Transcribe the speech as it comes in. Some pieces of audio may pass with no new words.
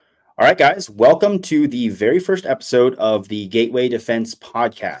All right, guys, welcome to the very first episode of the Gateway Defense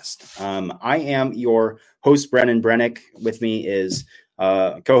Podcast. I am your host, Brennan. Brennecke. With me is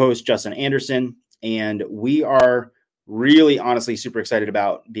co-host Justin Anderson, and we are really, honestly, super excited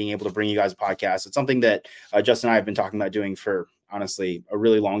about being able to bring you guys a podcast. It's something that Justin and I have been talking about doing for, honestly, a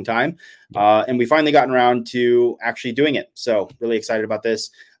really long time, and we finally gotten around to actually doing it. So really excited about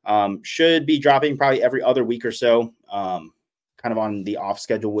this. Should be dropping probably every other week or so. Kind of on the off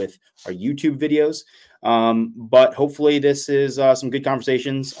schedule with our YouTube videos. But hopefully this is some good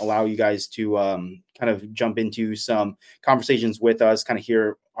conversations, allow you guys to kind of jump into some conversations with us, kind of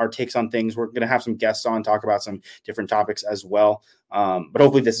hear our takes on things. We're going to have some guests on, talk about some different topics as well. But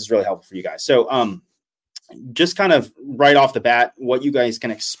hopefully this is really helpful for you guys. So just kind of right off the bat, what you guys can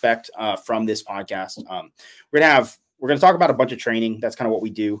expect from this podcast. We're going to talk about a bunch of training. That's kind of what we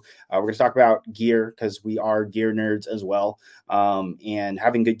do. We're going to talk about gear because we are gear nerds as well. And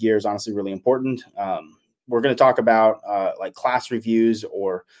having good gear is honestly really important. We're going to talk about like class reviews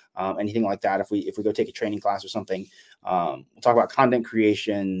or anything like that. If we go take a training class or something, we'll talk about content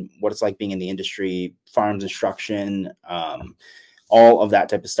creation, what it's like being in the industry, firearms instruction, all of that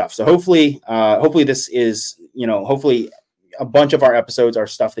type of stuff. So hopefully this is, hopefully a bunch of our episodes are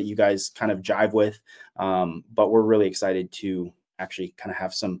stuff that you guys kind of jive with. But we're really excited to actually kind of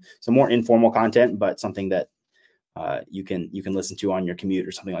have some more informal content, but something that you can listen to on your commute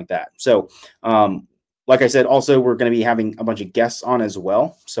or something like that. So like I said, also, we're going to be having a bunch of guests on as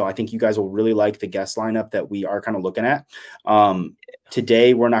well. So I think you guys will really like the guest lineup that we are kind of looking at.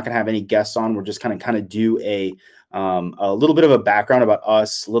 Today, we're not going to have any guests on. We're just kind of do a little bit of a background about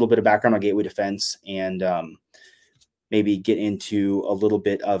us, a little bit of background on Gateway Defense, and maybe get into a little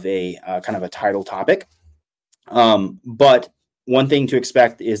bit of a kind of a title topic. But one thing to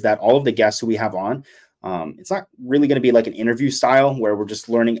expect is that all of the guests who we have on, it's not really going to be like an interview style where we're just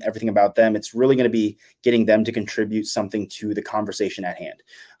learning everything about them. It's really going to be getting them to contribute something to the conversation at hand.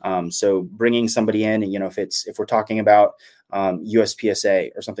 So bringing somebody in, if we're talking about USPSA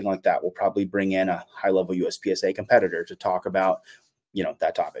or something like that, we'll probably bring in a high-level USPSA competitor to talk about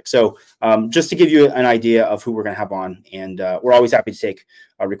that topic. So just to give you an idea of who we're going to have on, and we're always happy to take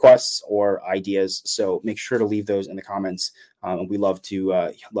requests or ideas. So make sure to leave those in the comments. We love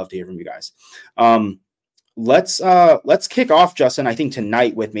to hear from you guys. Let's kick off, Justin, I think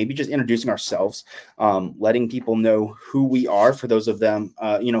tonight with maybe just introducing ourselves, letting people know who we are for those of them,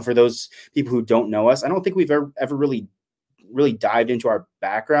 for those people who don't know us. I don't think we've ever really dived into our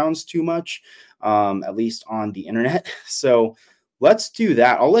backgrounds too much, at least on the internet. So let's do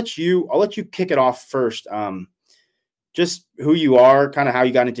that. I'll let you kick it off first. Just who you are, kind of how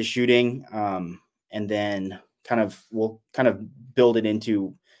you got into shooting, and then we'll build it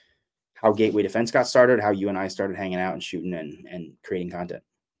into how Gateway Defense got started, how you and I started hanging out and shooting and creating content.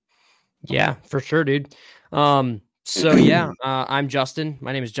 Yeah, for sure, dude. I'm Justin.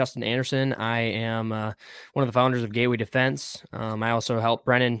 My name is Justin Anderson. I am one of the founders of Gateway Defense. I also help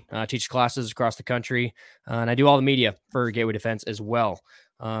Brennan teach classes across the country, and I do all the media for Gateway Defense as well.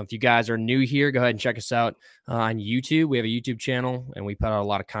 If you guys are new here, go ahead and check us out on YouTube. We have a YouTube channel, and we put out a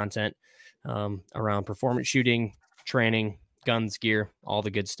lot of content around performance shooting, training, guns, gear, all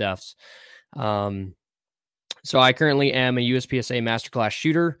the good stuffs. So I currently am a USPSA masterclass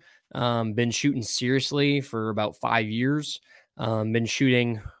shooter. Been shooting seriously for about 5 years. Been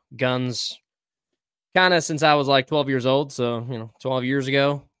shooting guns kind of since I was like 12 years old. So, 12 years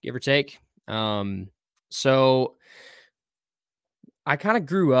ago, give or take. So I kind of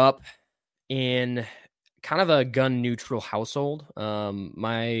grew up in kind of a gun neutral household.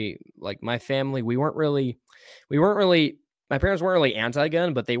 My family, my parents weren't really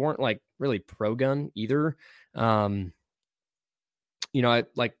anti-gun, but they weren't like really pro-gun either. I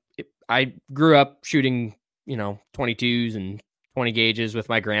grew up shooting, 22s and 20 gauges with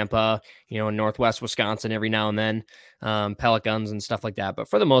my grandpa, in Northwest Wisconsin every now and then, pellet guns and stuff like that. But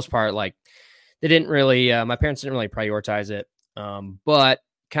for the most part, like they didn't really, my parents didn't really prioritize it. But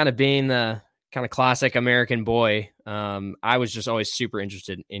kind of being the kind of classic American boy, I was just always super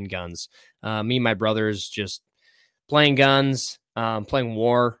interested in guns. Me and my brothers just playing guns, playing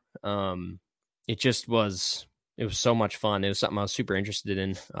war. It was so much fun. It was something I was super interested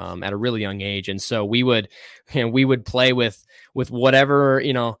in at a really young age. And so we would play with whatever,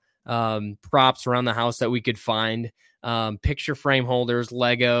 props around the house that we could find, picture frame holders,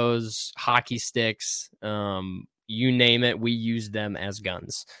 Legos, hockey sticks, you name it. We used them as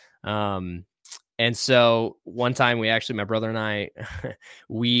guns. And so one time my brother and I,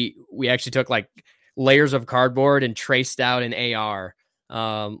 we actually took like layers of cardboard and traced out an AR,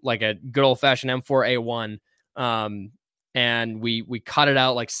 like a good old fashioned M4A1, and we cut it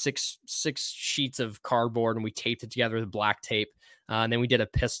out like six sheets of cardboard, and we taped it together with black tape. And then we did a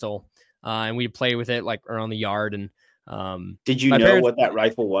pistol, and we'd play with it like around the yard. And did you know parents, what that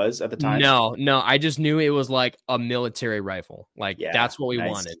rifle was at the time? No, I just knew it was like a military rifle. Like that's what we nice.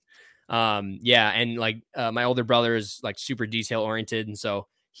 wanted. And like my older brother is like super detail oriented, and so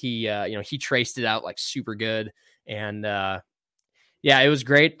he he traced it out like super good. And it was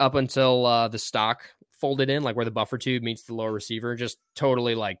great up until the stock folded in, like where the buffer tube meets the lower receiver, just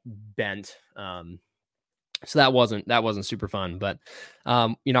totally like bent. So that wasn't super fun. But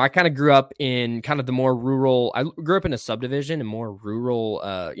I kind of grew up in kind of the more rural. I grew up in a subdivision in more rural,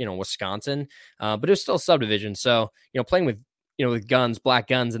 Wisconsin, but it was still a subdivision. So playing with with guns, black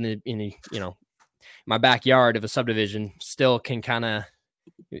guns in my backyard of a subdivision still can kind of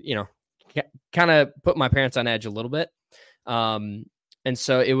put my parents on edge a little bit. And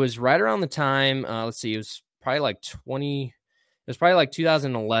so it was right around the time, let's see, it was probably like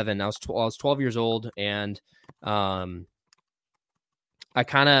 2011. I was 12 years old, and I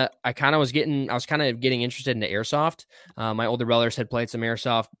was getting interested into airsoft. My older brothers had played some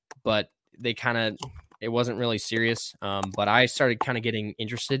airsoft, but it wasn't really serious. But I started kind of getting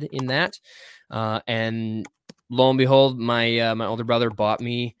interested in that. And lo and behold, my older brother bought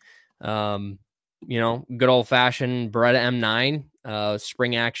me, good old fashioned Beretta M9,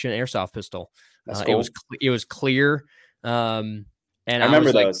 spring action airsoft pistol. That's cool. It was clear. And I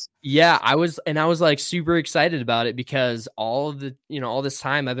remember those. I was like super excited about it because all this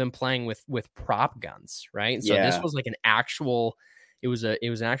time I've been playing with prop guns, right? And so this was like an actual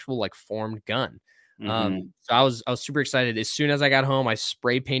like formed gun. Mm-hmm. So I was super excited. As soon as I got home, I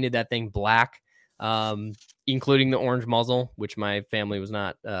spray painted that thing black, including the orange muzzle, which my family was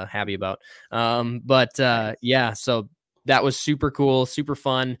not happy about. So that was super cool, super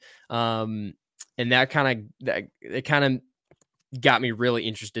fun. And it kind of got me really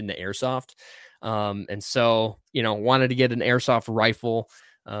interested in the airsoft. And so, wanted to get an airsoft rifle.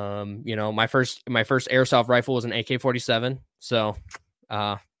 My first airsoft rifle was an AK-47. So,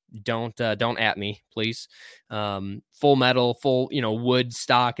 don't at me, please. Full metal, full, wood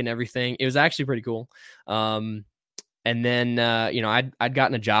stock and everything. It was actually pretty cool. And then, I'd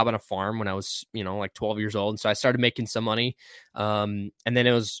gotten a job on a farm when I was, like 12 years old. And so I started making some money. And then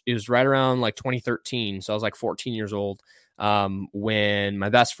it was right around like 2013. So I was like 14 years old. When my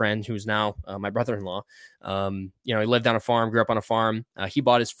best friend, who's now my brother-in-law, he lived on a farm, grew up on a farm. He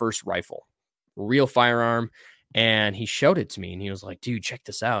bought his first rifle, real firearm. And he showed it to me, and he was like, dude, check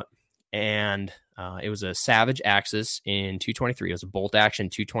this out. And it was a Savage Axis in 223. It was a bolt action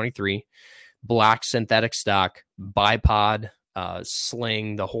 223, black synthetic stock, bipod,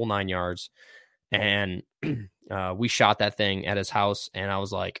 sling, the whole 9 yards. And we shot that thing at his house, and I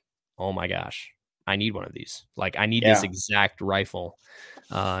was like, oh my gosh, I need one of these. Like, I need this exact rifle.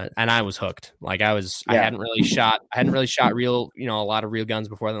 And I was hooked. Like I hadn't really shot real, a lot of real guns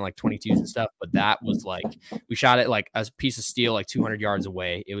before then, like 22s and stuff. But that was like, we shot it like a piece of steel, like 200 yards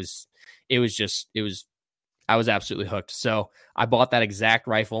away. I was absolutely hooked. So I bought that exact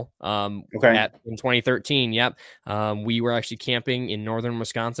rifle, in 2013. Yep. We were actually camping in northern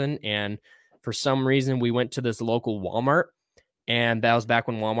Wisconsin, and for some reason we went to this local Walmart, and that was back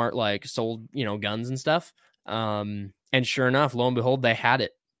when Walmart like sold, guns and stuff. And sure enough, lo and behold, they had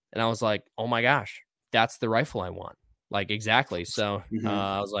it. And I was like, oh my gosh, that's the rifle I want. Like, exactly. So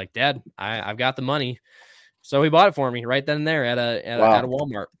I was like, Dad, I've got the money. So he bought it for me right then and there at a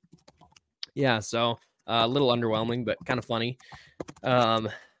Walmart. Yeah. So a little underwhelming, but kind of funny. So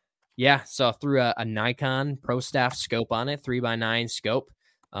I threw a Nikon Pro Staff scope on it, 3x9 scope.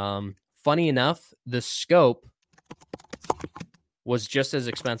 Funny enough, the scope was just as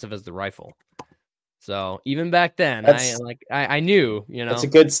expensive as the rifle. So even back then, I knew, That's a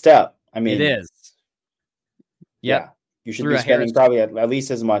good step. I mean, it is. Yep. Yeah, you should be spending probably at least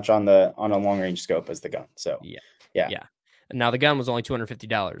as much on a long range scope as the gun. So yeah. Now the gun was only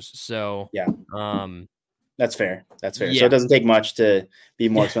 $250. So that's fair. Yeah. So it doesn't take much to be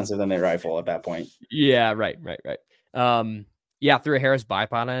more expensive than the rifle at that point. Yeah. Right. Threw a Harris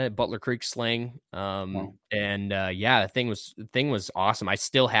bipod on it, Butler Creek sling. The thing was awesome. I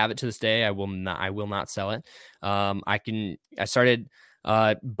still have it to this day. I will not sell it. I started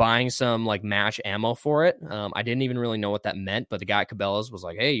buying some like match ammo for it. I didn't even really know what that meant, but the guy at Cabela's was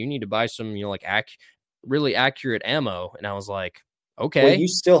like, hey, you need to buy some, really accurate ammo. And I was like, okay. Wait, you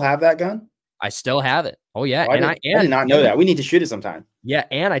still have that gun? I still have it. Oh yeah. I did not know that. We need to shoot it sometime. Yeah.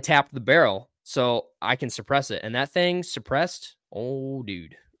 And I tapped the barrel so I can suppress it. And that thing suppressed. Oh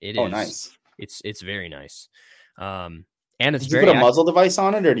dude. It is. Oh, nice. It's very nice. And it's did you put a muzzle device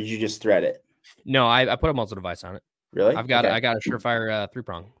on it, or did you just thread it? No, I put a muzzle device on it. Really? Okay. I got a Surefire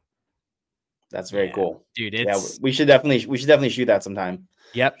 3-prong. That's very Yeah, cool. dude, Yeah, it's we should definitely shoot that sometime.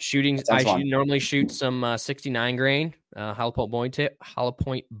 yep. Shooting, That sounds fun. normally shoot some 69 grain hollow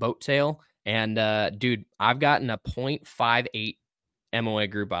point boat tail, and dude, I've gotten a .58 MOA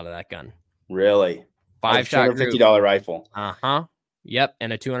group out of that gun. Really? Out of a 5-shot group. $250 rifle. Uh-huh. Yep,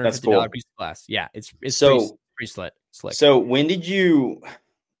 and a That's $250 cool. piece of glass. Yeah, it's So pretty slick. so when did you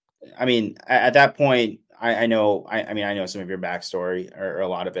I mean, at that point, I know I know some of your backstory or a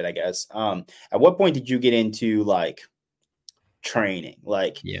lot of it, I guess. At what point did you get into like training,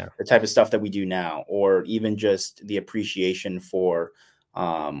 like Yeah. the type of stuff that we do now, or even just the appreciation for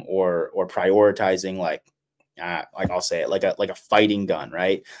or prioritizing like I'll say it like a fighting gun,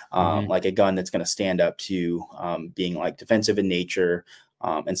 right? Like a gun that's going to stand up to being like defensive in nature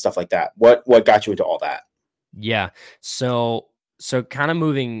and stuff like that. What got you into all that? Yeah. So kind of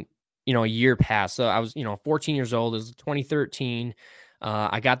moving, a year past. So I was, 14 years old. It was 2013.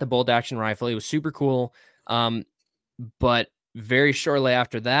 I got the bolt action rifle. It was super cool. But very shortly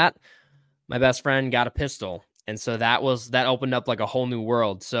after that, my best friend got a pistol. And so that opened up like a whole new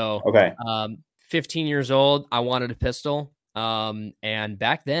world. So, Okay. 15 years old, I wanted a pistol. And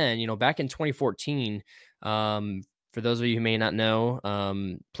back then, back in 2014, for those of you who may not know,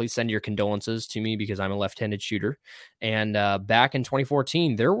 please send your condolences to me because I'm a left-handed shooter. And back in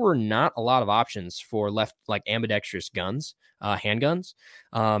 2014, there were not a lot of options for ambidextrous guns, handguns.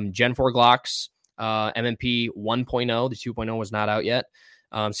 Gen 4 Glocks, MMP 1.0, the 2.0 was not out yet.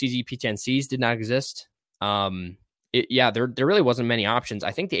 CZP-10Cs did not exist. There really wasn't many options.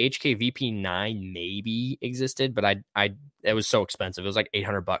 I think the HK VP9 maybe existed, but it was so expensive. It was like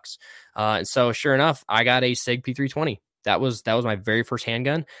 $800. And so sure enough, I got a SIG P320. That was my very first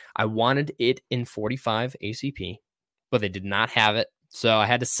handgun. I wanted it in 45 ACP, but they did not have it. So I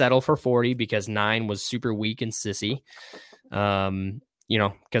had to settle for 40 because 9 was super weak and sissy.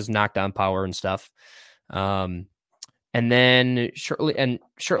 Because knockdown power and stuff. And then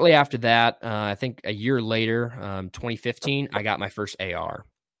shortly after that, I think a year later, 2015, I got my first AR.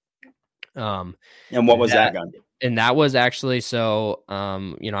 And what was that gun? And that was actually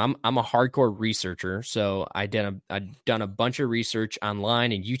I'm a hardcore researcher, so I'd done a bunch of research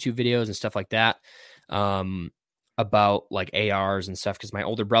online and YouTube videos and stuff like that, about like ARs and stuff because my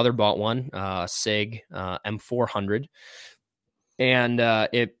older brother bought one, SIG M400, and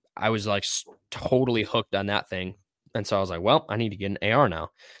I was like totally hooked on that thing. And so I was like, well, I need to get an AR now.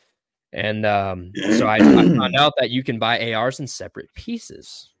 And so I found out that you can buy ARs in separate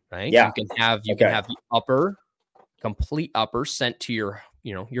pieces, right? Yeah. You can have the complete upper sent to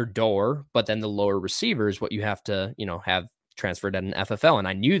your door, but then the lower receiver is what you have to, have transferred at an FFL. And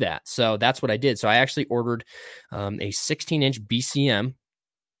I knew that. So that's what I did. So I actually ordered a 16-inch BCM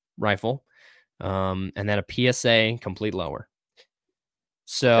rifle, and then a PSA complete lower.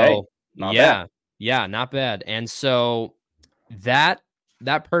 So bad. Yeah, not bad. And so that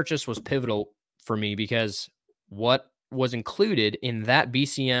purchase was pivotal for me because what was included in that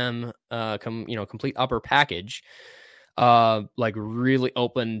BCM complete upper package really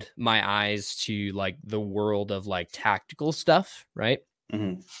opened my eyes to like the world of like tactical stuff, right?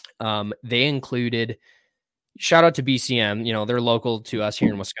 Mm-hmm. They included, shout out to BCM, they're local to us here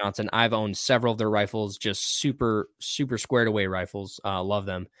in Wisconsin. I've owned several of their rifles, just super super squared away rifles. Love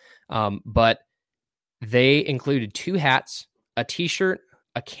them. But they included 2 hats, a t-shirt,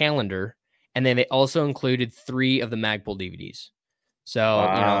 a calendar, and then they also included 3 of the Magpul DVDs. So,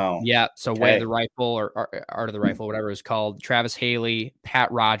 wow. So Way of the Rifle or Art of the Rifle, whatever it's called, Travis Haley,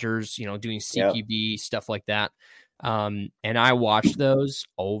 Pat Rogers, doing CQB, stuff like that. And I watched those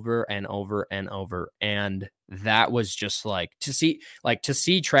over and over and over. And that was just like to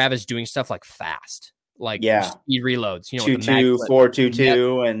see Travis doing stuff like fast, like speed reloads, 2.2,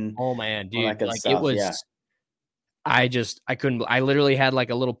 4.22, and oh man, dude, like stuff. it was. I couldn't. I literally had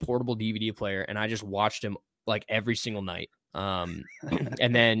like a little portable DVD player, and I just watched him like every single night. And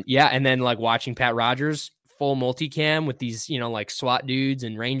then like watching Pat Rogers full multicam with these like SWAT dudes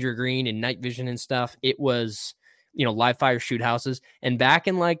and Ranger Green and night vision and stuff. It was live fire shoot houses. And back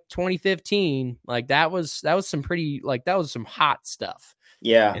in like 2015, like that was some pretty that was some hot stuff.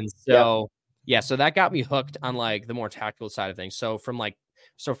 Yeah. And so so that got me hooked on like the more tactical side of things. So from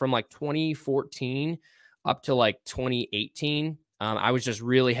 2014 up to like 2018, I was just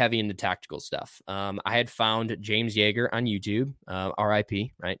really heavy into tactical stuff. I had found James Yeager on YouTube,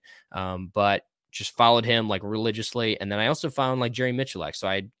 RIP, right? But just followed him like religiously. And then I also found like Jerry Michalak. So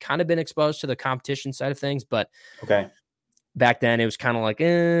I'd kind of been exposed to the competition side of things, but back then it was kind of like,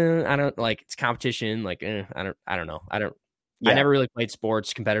 I don't like it's competition. Like, I don't know. I never really played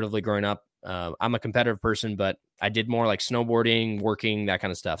sports competitively growing up. I'm a competitive person, but I did more like snowboarding, working, that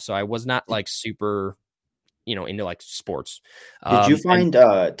kind of stuff. So I was not like super, into like sports. Did you And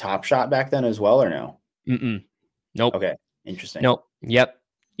find Top Shot back then as well, or no? nope. Okay, interesting. Nope. Yep.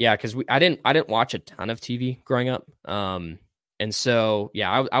 Yeah, because I didn't watch a ton of TV growing up. And so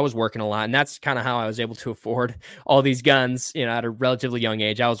yeah, I was working a lot, and that's kind of how I was able to afford all these guns. At a relatively young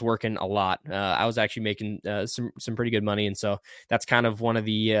age, I was working a lot. I was actually making some pretty good money, and so that's kind of one of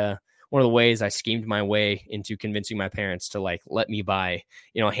the ways I schemed my way into convincing my parents to like let me buy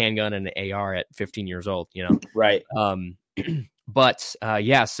a handgun and an AR at 15 years old. Right. But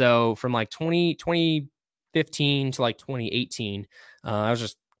yeah, so from like 2015 to like 2018, I was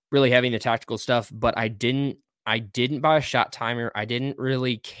just really having the tactical stuff, but I didn't buy a shot timer. I didn't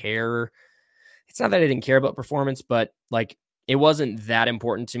really care. It's not that I didn't care about performance, but like it wasn't that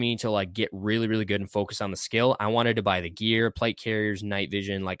important to me to like get really, really good and focus on the skill. I wanted to buy the gear, plate carriers, night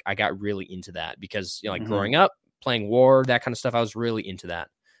vision. Like I got really into that because like growing up, playing war, that kind of stuff, I was really into that.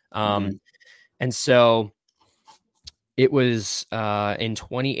 And so it was in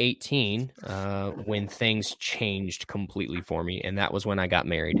 2018 when things changed completely for me, and that was when I got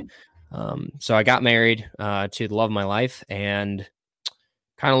married. So I got married to the love of my life, and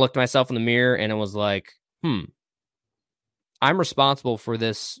kind of looked myself in the mirror, and it was like, I'm responsible for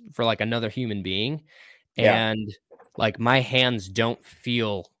this, for like another human being, and like my hands don't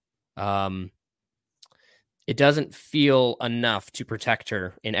feel, it doesn't feel enough to protect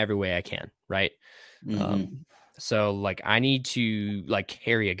her in every way I can, right? So like I need to like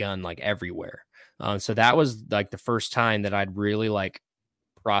carry a gun like everywhere. So that was like the first time that I'd really like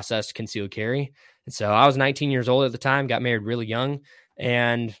processed concealed carry. And so I was 19 years old at the time, got married really young,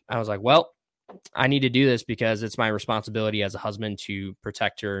 and I was like, well, I need to do this because it's my responsibility as a husband to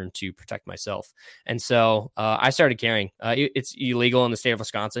protect her and to protect myself. And so I started carrying. It's illegal in the state of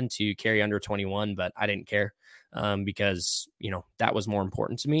Wisconsin to carry under 21, but I didn't care because, that was more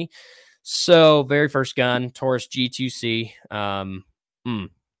important to me. So very first gun, Taurus G2C.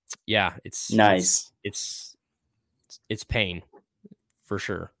 Yeah, it's nice. It's pain for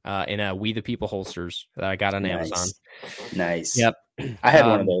sure. In a We the People holsters that I got on Amazon. Nice. Yep. I had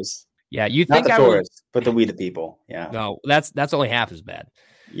one of those. Yeah, you Not think the I Taurus, would, but the We the People. Yeah. no, that's only half as bad.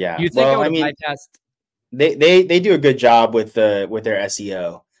 Yeah. You think I would have bypassed? They do a good job with their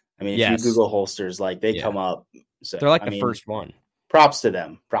SEO. I mean, if you Yes. Google holsters, like they come up. So they're like the first one. Props to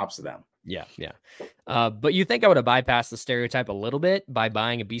them. Yeah. But you think I would have bypassed the stereotype a little bit by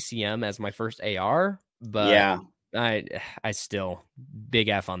buying a BCM as my first AR, but yeah, I still big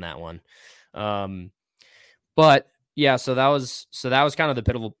F on that one. But yeah, so that was kind of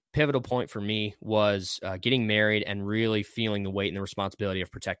the pivotal point for me was getting married and really feeling the weight and the responsibility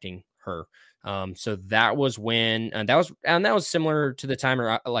of protecting her. So that was when, and that was similar to the time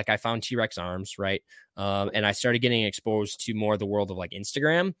where I found T-Rex arms, right? And I started getting exposed to more of the world of like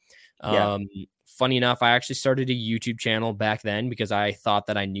Instagram. Funny enough, I actually started a YouTube channel back then because I thought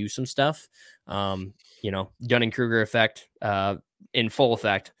that I knew some stuff. Dunning-Kruger effect in full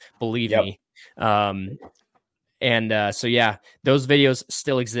effect, believe me. And so, yeah, those videos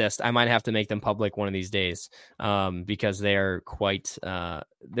still exist. I might have to make them public one of these days because they're quite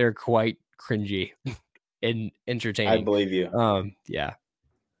cringy and entertaining. I believe you. Yeah.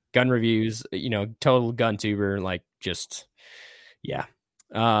 Gun reviews, total gun tuber, like just, yeah.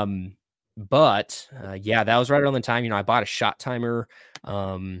 But yeah, that was right around the time, I bought a shot timer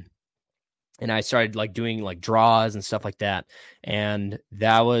and I started like doing like draws and stuff like that. And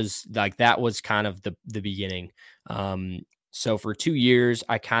that was kind of the beginning. So for 2 years,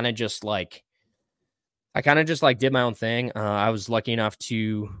 I kind of just did my own thing. I was lucky enough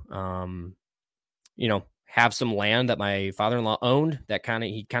to, have some land that my father-in-law owned that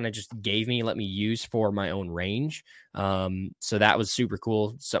he just let me use for my own range. So that was super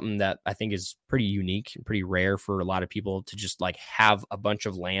cool. Something that I think is pretty unique and pretty rare for a lot of people to just like have a bunch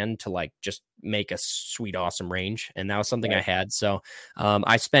of land to like just make a sweet, awesome range. And that was something I had. So,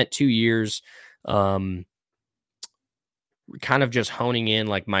 I spent 2 years, kind of just honing in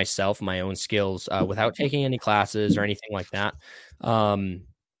like myself, my own skills, without taking any classes or anything like that.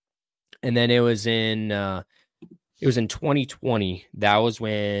 And then it was in 2020. That was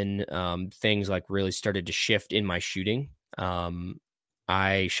when things like really started to shift in my shooting.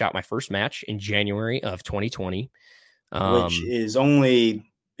 I shot my first match in January of 2020, which is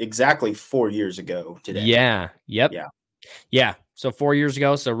only exactly 4 years ago today. Yeah. Yep. Yeah. So 4 years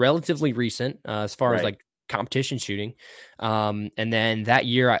ago, so relatively recent as far as like competition shooting. And then that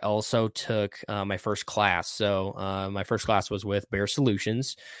year I also took my first class. So my first class was with Bear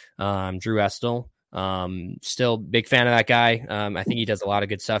Solutions, Drew Estel, Still big fan of that guy. I think he does a lot of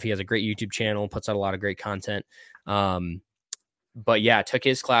good stuff. He has a great YouTube channel, puts out a lot of great content. But yeah, took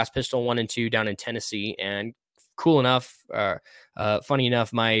his class, Pistol 1 and 2, down in Tennessee, and cool enough, funny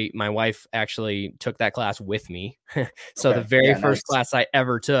enough, my wife actually took that class with me. So the very first class I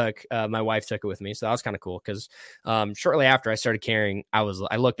ever took, my wife took it with me. So that was kind of cool because shortly after I started carrying, I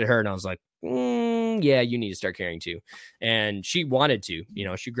looked at her and I was like, yeah, you need to start carrying too. And she wanted to,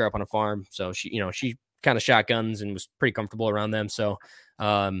 she grew up on a farm. So she kind of shotguns and was pretty comfortable around them. So,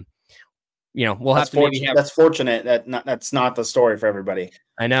 we'll have to maybe have. That's fortunate that's not the story for everybody.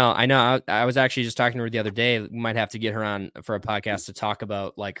 I know. I was actually just talking to her the other day. We might have to get her on for a podcast to talk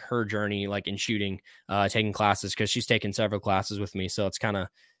about like her journey, like in shooting, taking classes, because she's taken several classes with me. So it's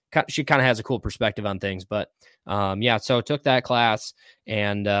she kind of has a cool perspective on things. But so took that class,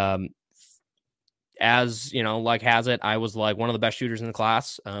 and as like has it, I was like one of the best shooters in the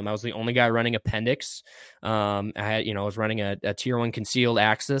class. I was the only guy running appendix. I had, I was running a tier 1 concealed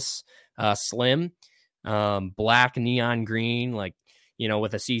Axis, slim, black neon green, like,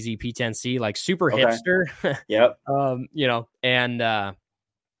 with a CZ P10C, like super hipster. Yep. And I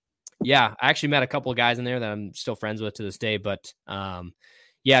actually met a couple of guys in there that I'm still friends with to this day, but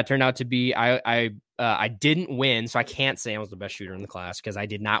it turned out to be, I didn't win, so I can't say I was the best shooter in the class because I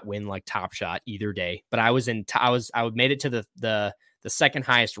did not win like top shot either day, but I made it to the second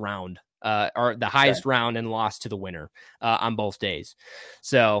highest round, or the highest round, and lost to the winner on both days.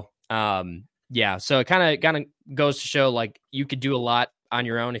 So so it kind of goes to show like you could do a lot on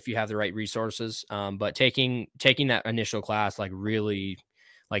your own if you have the right resources. But taking that initial class, like really,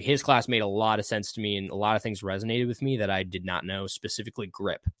 like his class made a lot of sense to me, and a lot of things resonated with me that I did not know, specifically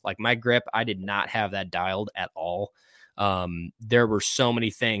grip. Like my grip, I did not have that dialed at all. There were so many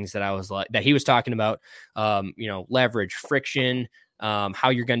things that I was like, that he was talking about, leverage, friction, how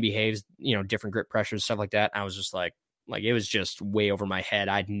you're going to behave, different grip pressures, stuff like that. I was just like it was just way over my head.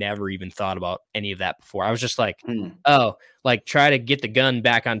 I'd never even thought about any of that before. I was just like, try to get the gun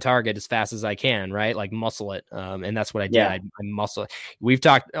back on target as fast as I can, right? Like muscle it. And that's what I did. Yeah. I muscle it. We've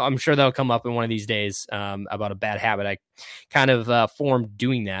talked, I'm sure that'll come up in one of these days, about a bad habit I kind of formed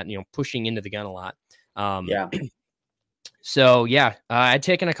doing that, pushing into the gun a lot. So I'd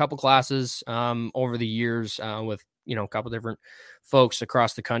taken a couple classes over the years with, a couple different folks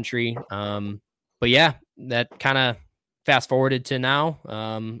across the country. But that kind of fast forwarded to now.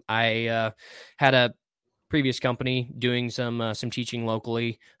 I had a previous company doing some teaching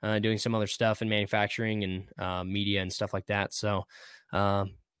locally, doing some other stuff in manufacturing and media and stuff like that. So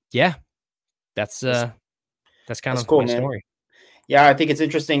that's kind of cool, my story. Yeah, I think it's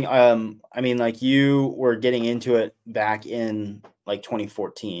interesting. I mean, like you were getting into it back in like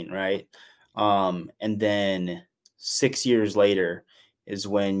 2014, right? And then 6 years later is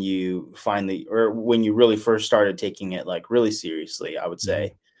when you when you really first started taking it like really seriously, I would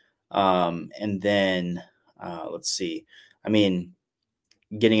say. And then let's see, I mean,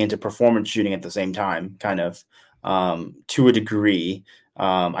 getting into performance shooting at the same time, kind of, to a degree.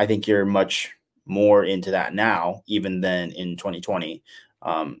 I think you're much more into that now, even than in 2020.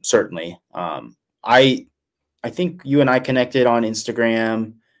 Certainly. I think you and I connected on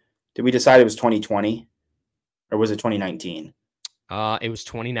Instagram. Did we decide it was 2020 or was it 2019? It was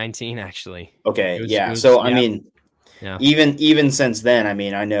 2019, actually. Okay. I mean, even since then, I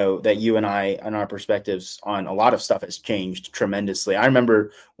mean, I know that you and I, and our perspectives on a lot of stuff has changed tremendously. I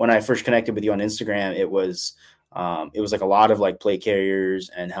remember when I first connected with you on Instagram, it was like a lot of like plate carriers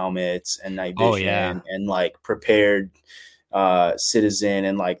and helmets and night vision and like prepared citizen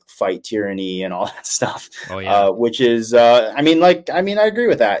and like fight tyranny and all that stuff. Which is, I agree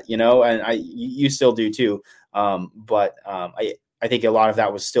with that, and you still do too. But I think a lot of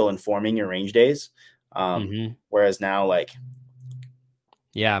that was still informing your range days. Whereas now, like,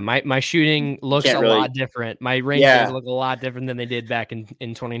 my shooting looks a lot different. My range days look a lot different than they did back in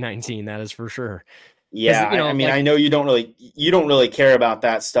 2019. That is for sure. Yeah. I know you don't really care about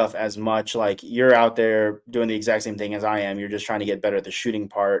that stuff as much. Like you're out there doing the exact same thing as I am. You're just trying to get better at the shooting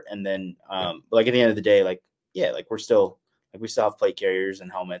part. And then, like at the end of the day, like we still have plate carriers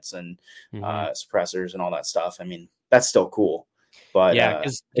and helmets and suppressors and all that stuff. I mean, that's still cool. But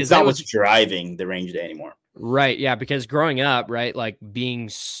it's not what's driving the range day anymore. Right. Yeah. Because growing up, right, like being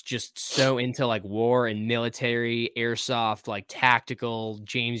just so into like war and military, airsoft, like tactical,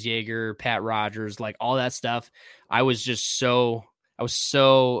 James Yeager, Pat Rogers, like all that stuff, I was so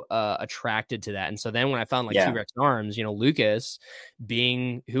attracted to that. And so then when I found like T-Rex Arms, Lucas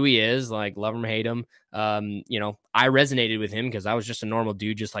being who he is, like love him or hate him, I resonated with him because I was just a normal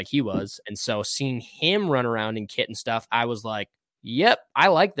dude, just like he was. And so seeing him run around in kit and stuff, I was like, yep, I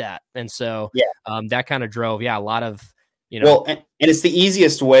like that. And so Yeah. that kind of drove, a lot of, Well, and it's the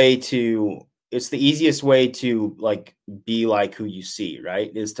easiest way to like be like who you see,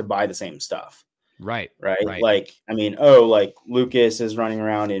 right? Is to buy the same stuff. right. Right. Right. Like, I mean, oh, like Lucas is running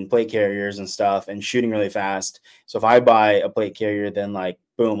around in plate carriers and stuff and shooting really fast. So if I buy a plate carrier, then like,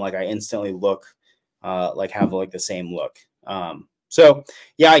 boom, like I instantly look, like have like the same look. So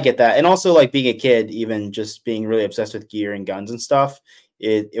yeah, I get that. And also like being a kid, even just being really obsessed with gear and guns and stuff,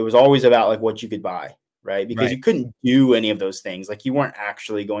 it was always about like what you could buy. Right. Because Right. you couldn't do any of those things. Like you weren't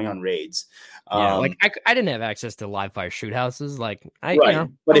actually going on raids. Yeah. Like I didn't have access to live fire shoot houses. Like Right. I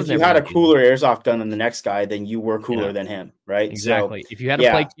But was if you never had gonna a do that. cooler airsoft gun than the next guy, then you were cooler Yeah. than him. Right. So Exactly. If you had a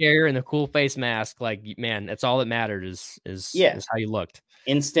yeah. plate carrier and a cool face mask, like man, that's all that mattered Yeah. is how you looked.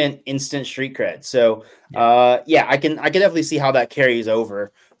 Instant street cred. So Yep. yeah, I can definitely see how that carries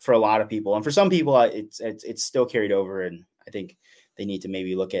over for a lot of people. And for some people it's still carried over, and I think they need to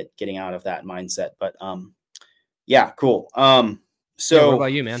maybe look at getting out of that mindset. But yeah, cool. Yeah. What So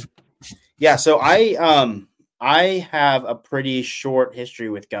about you, man? yeah, so I have a pretty short history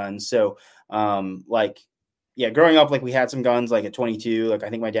with guns. So like yeah, growing up, like we had some guns like a 22. Like I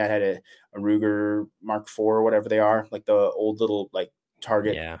think my dad had a Ruger Mark IV or whatever they are, like the old little like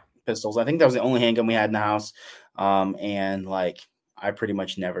target Yeah. pistols. I think that was the only handgun we had in the house. And like I pretty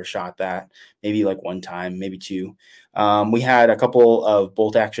much never shot that. Maybe like one time, maybe two. We had a couple of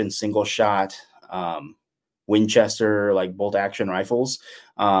bolt action single shot Winchester like bolt action rifles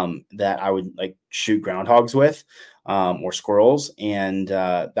that I would like shoot groundhogs with or squirrels, and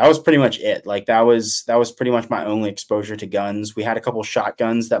that was pretty much it. Like that was pretty much my only exposure to guns. We had a couple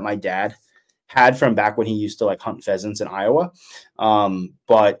shotguns that my dad had from back when he used to like hunt pheasants in Iowa,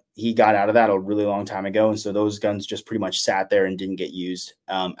 but he got out of that a really long time ago, and so those guns just pretty much sat there and didn't get used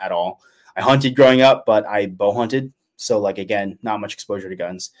at all. I hunted growing up, but I bow hunted, so like again, not much exposure to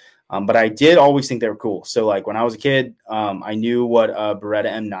guns. But I did always think they were cool. So like when I was a kid, I knew what a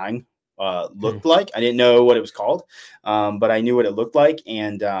Beretta M9 Hmm. looked like. I didn't know what it was called, but I knew what it looked like,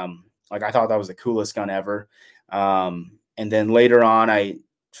 and like I thought that was the coolest gun ever. And then later on, I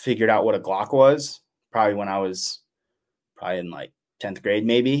figured out what a Glock was. Probably when I was probably in like 10th grade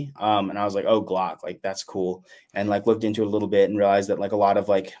maybe, and I was like, oh, Glock, like that's cool, and like looked into it a little bit and realized that like a lot of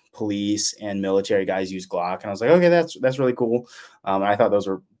like police and military guys use Glock, and I was like, okay, that's really cool. And I thought those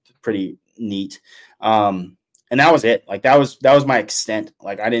were pretty neat. And that was it. Like that was my extent.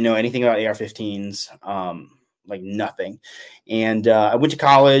 Like I didn't know anything about AR-15s, like nothing. And I went to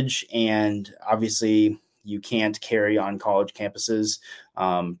college, and obviously you can't carry on college campuses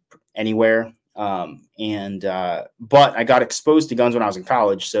anywhere. But I got exposed to guns when I was in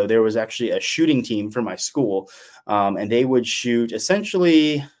college. So there was actually a shooting team for my school, and they would shoot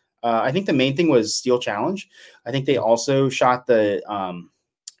essentially. I think the main thing was Steel Challenge. I think they also shot the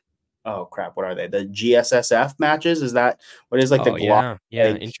oh crap, what are they? The GSSF matches? Is that what is like the Oh Glock yeah.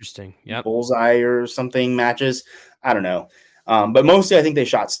 like Interesting. Yep. bullseye or something matches? I don't know. But mostly I think they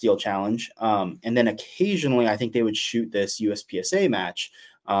shot Steel Challenge. And then occasionally I think they would shoot this USPSA match.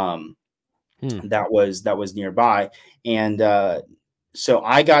 That was nearby, and so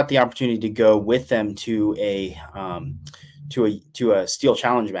I got the opportunity to go with them to a Steel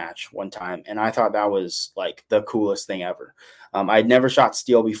Challenge match one time, and I thought that was like the coolest thing ever. I'd never shot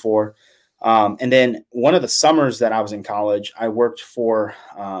steel before. And then one of the summers that I was in college, I worked for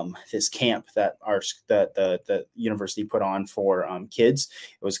this camp that the university put on for kids.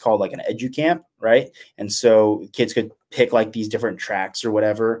 It was called like an edu camp, right? And so kids could pick like these different tracks or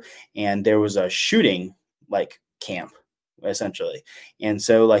whatever, and there was a shooting like camp essentially. And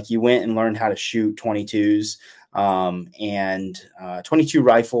so like you went and learned how to shoot 22s and 22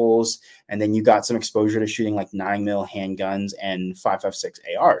 rifles, and then you got some exposure to shooting like 9mm handguns and 5.56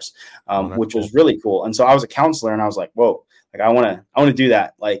 ARs, Oh, that's which cool. was really cool. And so I was a counselor, and I was like, whoa, like I want to do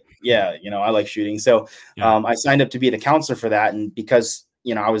that. Like, yeah, I like shooting. So Yeah. I signed up to be the counselor for that, and because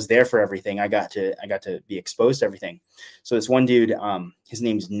I was there for everything, I got to be exposed to everything. So this one dude, his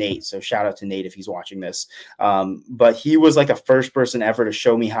name's Nate. So shout out to Nate if he's watching this. But he was like the first person ever to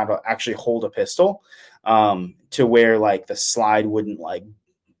show me how to actually hold a pistol, to where like the slide wouldn't like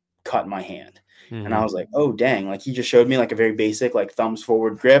cut my hand. And I was like, oh, dang. Like he just showed me like a very basic, like thumbs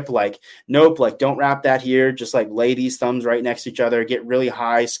forward grip. Like, nope, like don't wrap that here. Just like lay these thumbs right next to each other, get really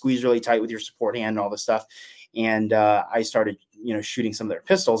high, squeeze really tight with your support hand and all this stuff. And I started, shooting some of their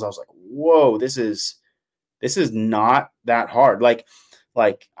pistols. I was like, whoa, this is not that hard. Like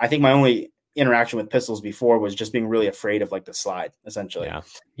I think my only interaction with pistols before was just being really afraid of like the slide, essentially. Yeah.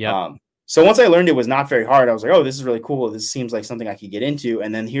 Yep. So once I learned it was not very hard, I was like, oh, this is really cool. This seems like something I could get into.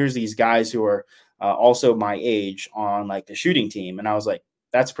 And then here's these guys who are also my age on like the shooting team. And I was like,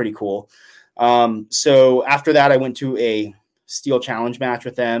 that's pretty cool. So after that, I went to a steel challenge match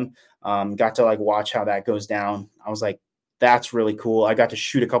with them. Got to like watch how that goes down. I was like, that's really cool. I got to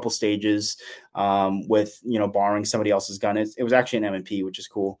shoot a couple stages with, borrowing somebody else's gun. It was actually an M&P, which is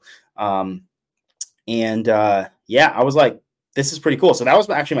cool. I was like, this is pretty cool. So that was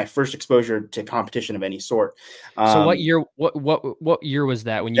actually my first exposure to competition of any sort. So what year? What year was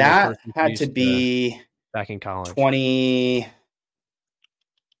that when you were that first had to be back in college?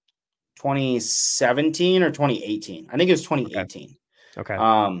 2017 or 2018. I think it was 2018. Okay.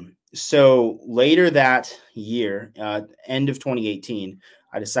 So later that year, end of 2018,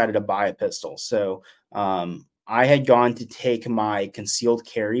 I decided to buy a pistol. So I had gone to take my concealed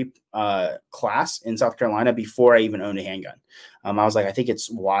carry class in South Carolina before I even owned a handgun. I was like, I think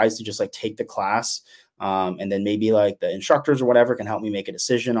it's wise to just like take the class, and then maybe like the instructors or whatever can help me make a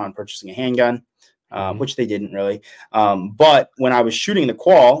decision on purchasing a handgun. Which they didn't really. But when I was shooting the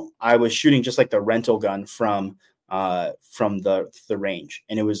qual, I was shooting just like the rental gun from the range,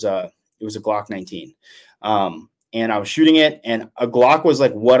 and it was a Glock 19. And I was shooting it, and a Glock was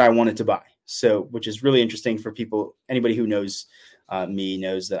like what I wanted to buy. So, which is really interesting for people. Anybody who knows me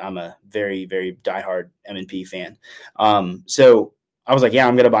knows that I'm a very, very diehard M&P fan. So I was like, yeah,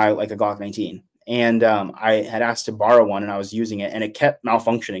 I'm going to buy like a Glock 19. And I had asked to borrow one, and I was using it, and it kept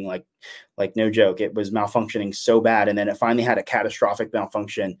malfunctioning, like no joke. It was malfunctioning so bad, and then it finally had a catastrophic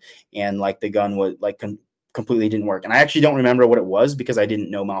malfunction, and like the gun was like completely didn't work. And I actually don't remember what it was because I didn't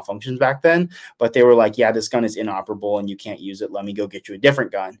know malfunctions back then. But they were like, "Yeah, this gun is inoperable, and you can't use it. Let me go get you a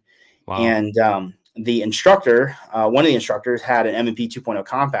different gun." Wow. And the instructor, one of the instructors, had an M&P 2.0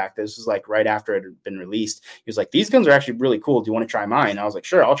 compact. This was like right after it had been released. He was like, "These guns are actually really cool. Do you want to try mine?" And I was like,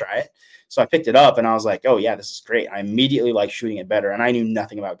 "Sure, I'll try it." So I picked it up, and I was like, "Oh yeah, this is great." I immediately like shooting it better, and I knew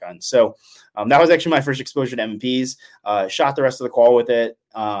nothing about guns. So that was actually my first exposure to M&Ps. Shot the rest of the qual with it.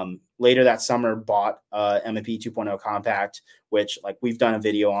 Later that summer, bought M&P 2.0 compact, which like we've done a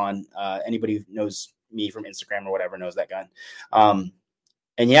video on. Anybody who knows me from Instagram or whatever knows that gun.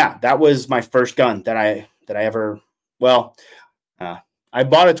 And yeah, that was my first gun that I ever. Well, I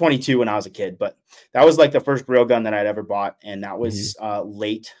bought a 22 when I was a kid, but that was like the first real gun that I'd ever bought, and that was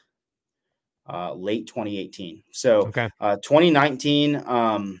late 2018. So 2019,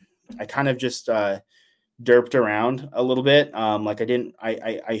 I kind of just derped around a little bit. Like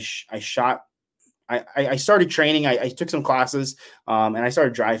I started training. I took some classes, and I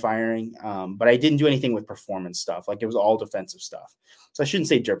started dry firing, but I didn't do anything with performance stuff. Like it was all defensive stuff. So I shouldn't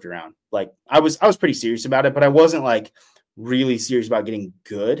say derped around. Like I was pretty serious about it, but I wasn't like really serious about getting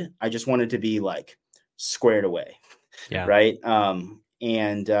good. I just wanted to be like squared away. Yeah. Right.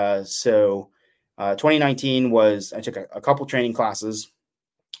 So 2019 was, I took a couple training classes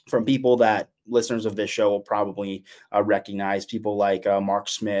from people that listeners of this show will probably recognize, people like Mark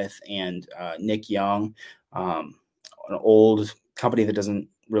Smith and Nick Young, an old company that doesn't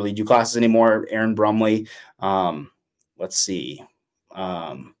really do classes anymore, Aaron Brumley. Let's see.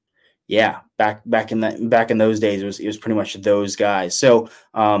 Back in those days, it was pretty much those guys. So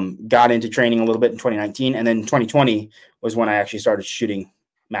got into training a little bit in 2019, and then 2020 was when I actually started shooting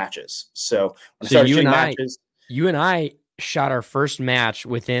matches. So when I started shooting matches, you and I shot our first match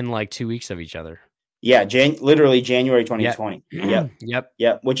within like 2 weeks of each other. Yeah, literally January 2020.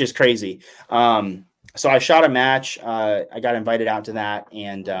 Yep, which is crazy. So I shot a match. I got invited out to that,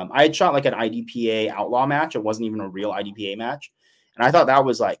 and I had shot like an IDPA outlaw match. It wasn't even a real IDPA match, and I thought that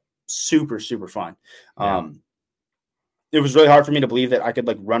was like super, super fun. It was really hard for me to believe that I could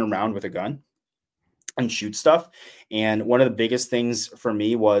like run around with a gun and shoot stuff. And one of the biggest things for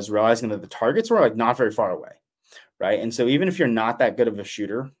me was realizing that the targets were like not very far away. Right. And so even if you're not that good of a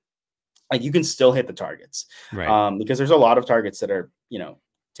shooter, like you can still hit the targets, right? Because there's a lot of targets that are,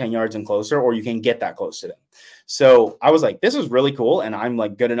 10 yards and closer, or you can get that close to them. So I was like, this is really cool. And I'm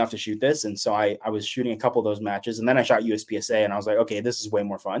like good enough to shoot this. And so I was shooting a couple of those matches, and then I shot USPSA, and I was like, okay, this is way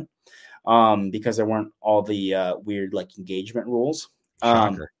more fun. Because there weren't all the weird like engagement rules.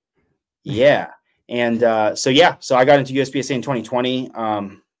 Shocker. Yeah. And so I got into USPSA in 2020,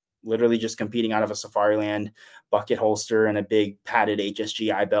 literally just competing out of a Safariland bucket holster and a big padded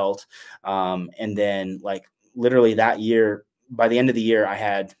HSGI belt. And then like literally that year, by the end of the year, I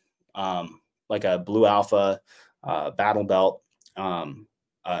had like a Blue Alpha battle belt,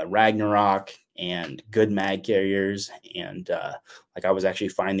 Ragnarok, and good mag carriers. And like I was actually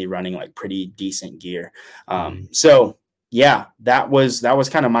finally running like pretty decent gear. So yeah, that was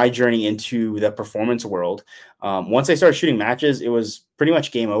kind of my journey into the performance world. Once I started shooting matches, it was pretty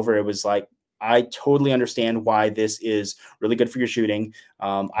much game over. It was like I totally understand why this is really good for your shooting.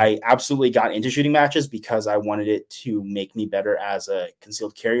 I absolutely got into shooting matches because I wanted it to make me better as a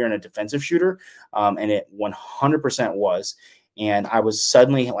concealed carrier and a defensive shooter. And it 100% was. And I was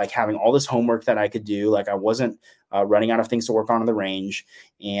suddenly like having all this homework that I could do. Like I wasn't running out of things to work on in the range,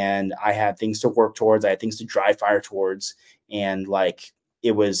 and I had things to work towards. I had things to dry fire towards. And like,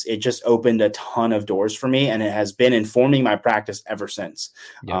 it just opened a ton of doors for me, and it has been informing my practice ever since.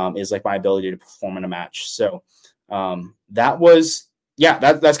 Is like my ability to perform in a match. So that's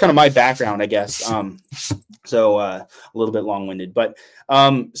kind of my background, I guess. So a little bit long-winded, but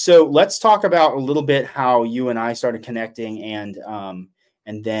so let's talk about a little bit how you and I started connecting,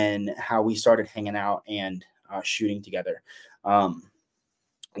 and then how we started hanging out and shooting together. So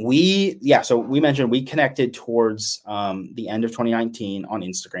we mentioned we connected towards the end of 2019 on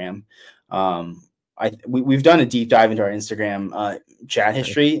Instagram. We've done a deep dive into our Instagram chat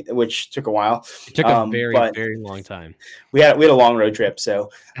history, which took a while. It took a very long time. We had a long road trip. So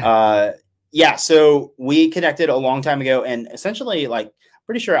so we connected a long time ago, and essentially, like,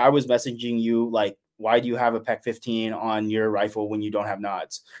 pretty sure I was messaging you like, why do you have a PEC 15 on your rifle when you don't have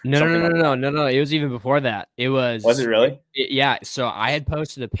nods? No. It was even before that. Was it really? Yeah. So I had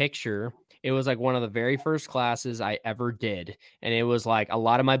posted a picture. It was like one of the very first classes I ever did. And it was like a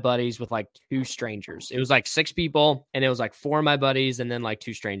lot of my buddies with like 2 strangers. It was like 6 people, and it was like 4 of my buddies and then like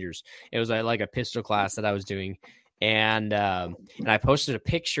 2 strangers. It was like a pistol class that I was doing. And I posted a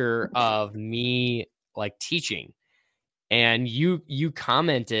picture of me like teaching. And you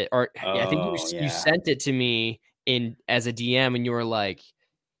commented, or I think you sent it to me as a DM, and you were like,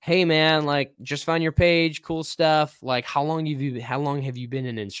 "Hey man, like, just found your page, cool stuff. Like, how long have you been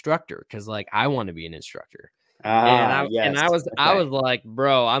an instructor? Because like I want to be an instructor." I was like,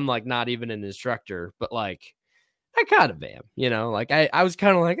 "Bro, I'm like not even an instructor, but like I kind of am, you know." Like I was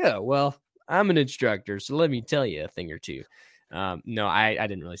kind of like, "Oh well, I'm an instructor, so let me tell you a thing or two." No, I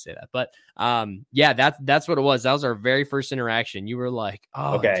didn't really say that, but that's what it was. That was our very first interaction. You were like,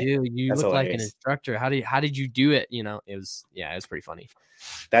 "Oh, dude, you look like an instructor. How did you do it?" You know, it was pretty funny.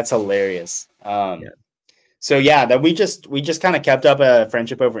 That's hilarious. So that we just kind of kept up a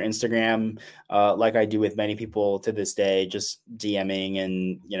friendship over Instagram, like I do with many people to this day, just DMing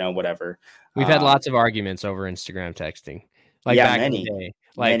and whatever. We've had lots of arguments over Instagram texting, like back in the day,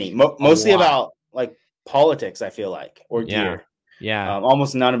 like mostly about like politics, I feel like, or gear. Yeah.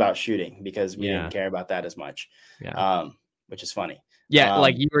 Almost none about shooting, because we didn't care about that as much. Which is funny. Yeah,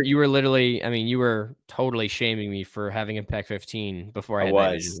 like you were literally, I mean, you were totally shaming me for having a PEC 15 before I had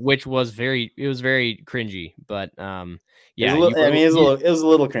night vision, which was very cringy, but it was a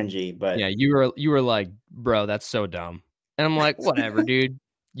little cringy, but yeah, you were like, "Bro, that's so dumb." And I'm like, "Whatever, dude.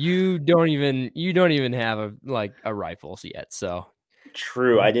 You don't even have a rifle yet." So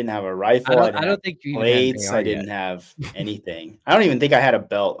true. I didn't have a rifle. I don't think you plates. I didn't have anything. I don't even think I had a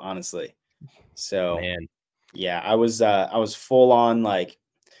belt, honestly. So yeah, I was full on like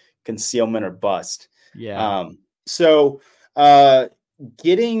concealment or bust. Yeah. So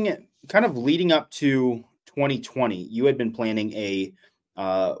getting kind of leading up to 2020, you had been planning a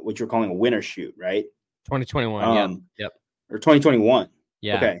what you're calling a winter shoot, right? 2021. Yep. Or 2021.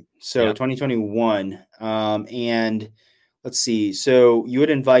 Yeah. Okay. So 2021. And let's see. So you had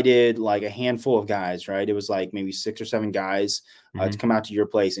invited like a handful of guys, right? It was like maybe 6 or 7 guys to come out to your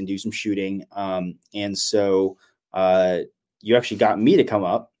place and do some shooting. And so you actually got me to come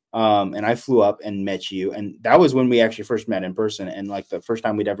up, and I flew up and met you. And that was when we actually first met in person, and like the first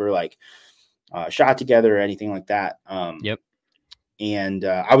time we'd ever like shot together or anything like that. Yep. And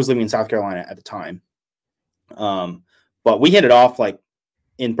I was living in South Carolina at the time. But we hit it off like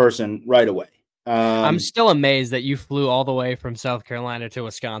in person right away. I'm still amazed that you flew all the way from South Carolina to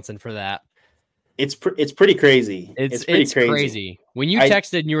Wisconsin for that. It's pretty crazy. It's pretty crazy. When you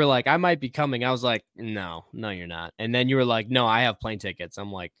texted and you were like, "I might be coming," I was like, no, you're not. And then you were like, "No, I have plane tickets."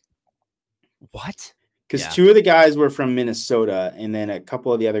 I'm like, what? Because 2 of the guys were from Minnesota, and then a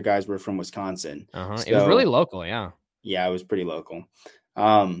couple of the other guys were from Wisconsin. So, it was really local. Yeah, it was pretty local.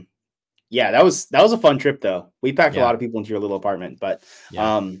 That was a fun trip though. We packed a lot of people into your little apartment, but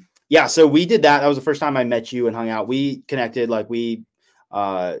so we did that. That was the first time I met you and hung out. We connected, like we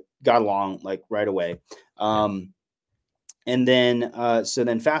got along like right away. And then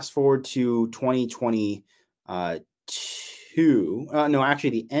then fast forward to 2022. Actually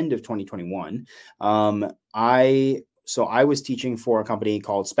the end of 2021. I was teaching for a company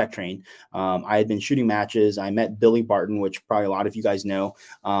called Spec Train. I had been shooting matches. I met Billy Barton, which probably a lot of you guys know,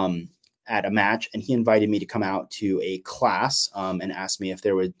 at a match, and he invited me to come out to a class and asked me if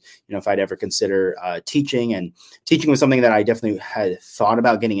there would, if I'd ever consider teaching. And teaching was something that I definitely had thought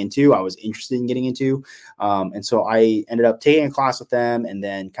about getting into. I was interested in getting into. And so I ended up taking a class with them and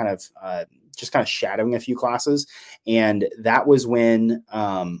then kind of shadowing a few classes. And that was when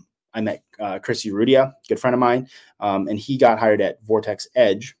I met Chris Urrutia, good friend of mine, and he got hired at Vortex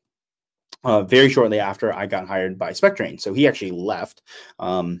Edge very shortly after I got hired by SpecTrain. So he actually left,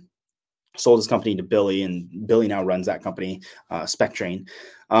 sold his company to Billy, and Billy now runs that company, SpecTrain.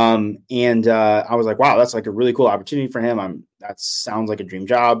 And I was like, wow, that's like a really cool opportunity for him. That sounds like a dream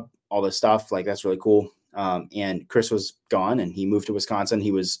job, all this stuff. Like, that's really cool. And Chris was gone and he moved to Wisconsin.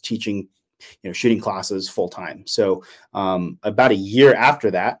 He was teaching, shooting classes full time. So about a year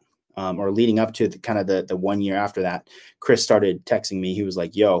after that, or leading up to the 1 year after that, Chris started texting me. He was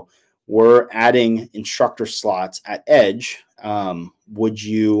like, yo, we're adding instructor slots at Edge. Would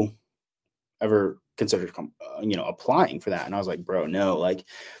you ever consider, applying for that? And I was like, bro, no, like,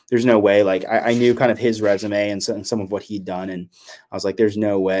 there's no way. Like, I knew kind of his resume and some of what he'd done. And I was like, there's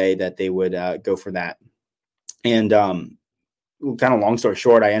no way that they would go for that. And kind of long story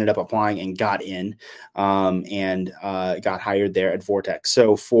short, I ended up applying and got in, and got hired there at Vortex.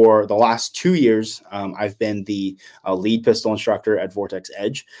 So for the last 2 years, I've been the lead pistol instructor at Vortex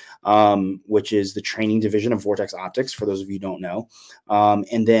Edge, which is the training division of Vortex Optics, for those of you who don't know.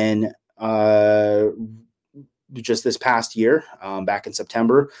 And then just this past year, back in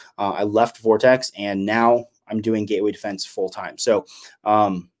September, I left Vortex, and now I'm doing Gateway Defense full time. So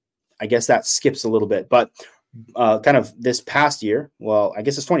I guess that skips a little bit, but kind of this past year, well, I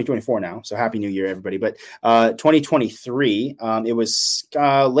guess it's 2024 now, so happy new year, everybody. But 2023, it was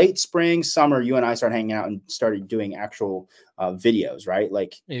late spring, summer, you and I started hanging out and started doing actual videos, right?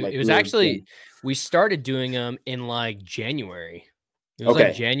 It was actually, we started doing them in like January. It was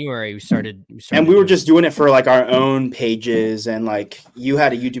like January we started and we were just doing it for like our own pages, and like, you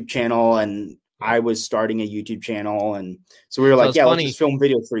had a YouTube channel and I was starting a YouTube channel, and so we were like, let's just film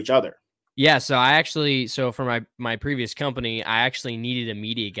videos for each other. Yeah, so for my previous company, I actually needed a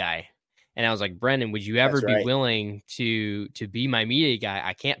media guy. And I was like, Brennan, would you ever be willing to be my media guy?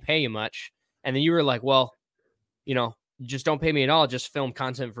 I can't pay you much. And then you were like, well, just don't pay me at all, just film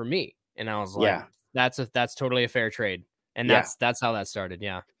content for me. And I was like, that's totally a fair trade. And that's how that started.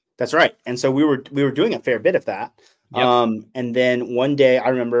 Yeah. That's right. And so we were doing a fair bit of that. Yep. And then one day I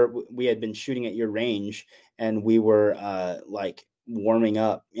remember we had been shooting at your range, and we were like warming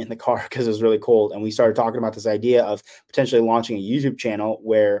up in the car because it was really cold, and we started talking about this idea of potentially launching a YouTube channel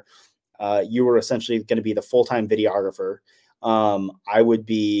where you were essentially going to be the full-time videographer. I would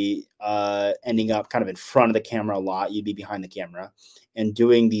be ending up kind of in front of the camera a lot. You'd be behind the camera and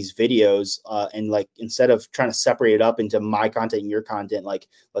doing these videos, and like, instead of trying to separate it up into my content and your content, like,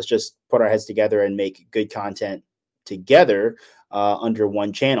 let's just put our heads together and make good content together under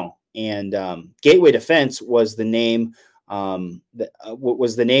one channel. And Gateway Defense was the name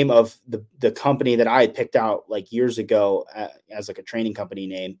was the name of the company that I had picked out like years ago as like a training company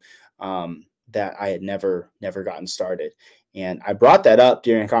name, that I had never gotten started. And I brought that up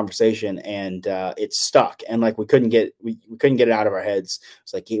during a conversation, and it stuck, and like we couldn't get it out of our heads.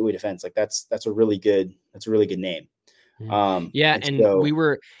 It's like Gateway Defense, like that's a really good name. And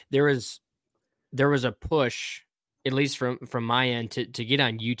there was a push, at least from my end, to get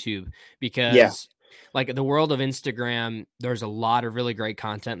on YouTube, because like the world of Instagram, there's a lot of really great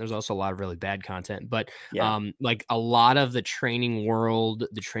content. There's also a lot of really bad content, but like a lot of the training world,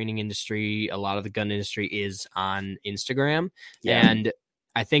 the training industry, a lot of the gun industry is on Instagram. Yeah. And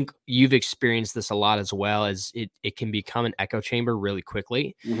I think you've experienced this a lot as well, as it can become an echo chamber really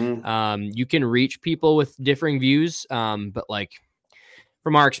quickly. Mm-hmm. You can reach people with differing views. But like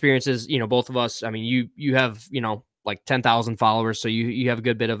from our experiences, both of us, I mean, you have, like 10,000 followers. So you have a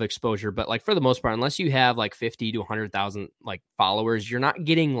good bit of exposure, but like for the most part, unless you have like 50 to 100,000 like followers, you're not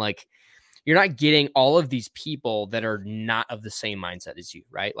getting all of these people that are not of the same mindset as you,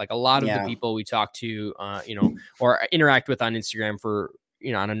 right? Like a lot of the people we talk to, or interact with on Instagram for,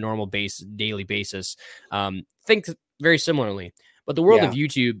 on a normal daily basis, think very similarly, but the world of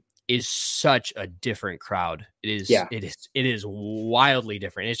YouTube is such a different crowd. It is wildly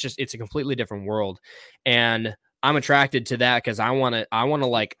different. It's a completely different world. And I'm attracted to that because I want to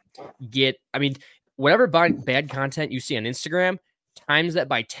like get, I mean, whatever bad content you see on Instagram, times that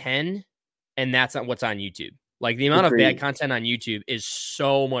by 10, and that's not what's on YouTube. Like the amount of bad content on YouTube is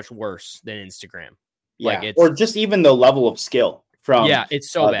so much worse than Instagram. Like or just even the level of skill from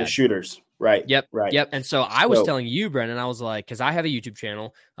it's so bad. The shooters. Right. Yep. And so I was telling you, Brennan, I was like, because I have a YouTube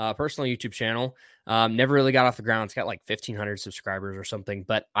channel, personal YouTube channel. Never really got off the ground. It's got like 1,500 subscribers or something.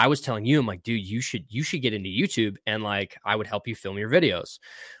 But I was telling you, I'm like, dude, you should get into YouTube, and like I would help you film your videos,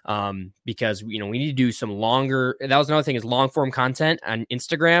 because we need to do some longer. That was another thing, is long form content on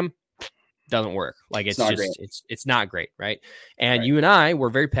Instagram doesn't work. Like it's not just great. it's not great, right? And Right. you and I were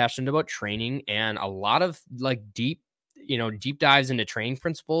very passionate about training, and a lot of like deep dives into training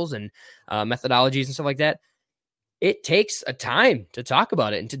principles and methodologies and stuff like that. It takes a time to talk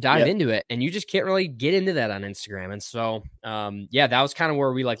about it and to dive Yep. into it, and you just can't really get into that on Instagram. And so that was kind of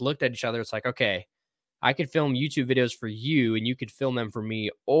where we like looked at each other. It's like, okay, I could film YouTube videos for you and you could film them for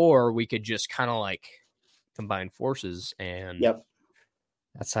me, or we could just kind of like combine forces. And Yep.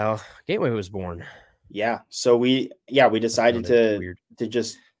 that's how Gateway was born. Yeah. So we decided Weird. to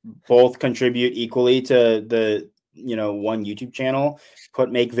just both contribute equally to the, one YouTube channel,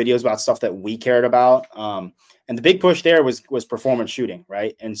 make videos about stuff that we cared about. And the big push there was performance shooting.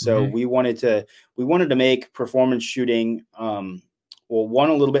 Right. And so we wanted to make performance shooting, one,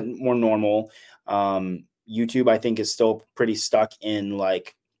 a little bit more normal. YouTube, I think, is still pretty stuck in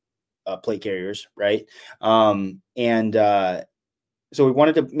like plate carriers. Right. So we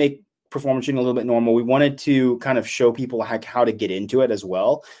wanted to make performance shooting a little bit normal. We wanted to kind of show people how to get into it as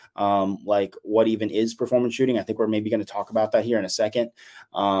well. Like what even is performance shooting. I think we're maybe going to talk about that here in a second.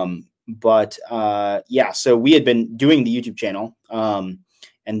 So we had been doing the YouTube channel. And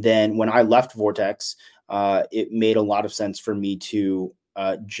then when I left Vortex, it made a lot of sense for me to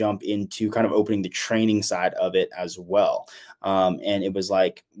jump into kind of opening the training side of it as well. And it was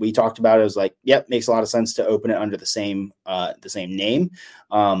like, we talked about it. It was like, yep, makes a lot of sense to open it under the same name.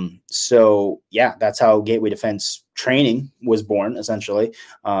 So yeah, that's how Gateway Defense Training was born, essentially.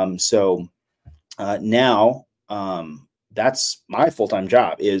 Now, that's my full-time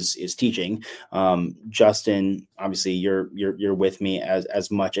job is teaching. Justin, obviously you're with me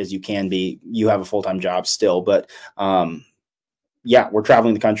as much as you can be. You have a full-time job still, but, we're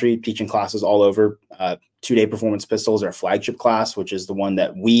traveling the country, teaching classes all over. 2-day performance pistols, our flagship class, which is the one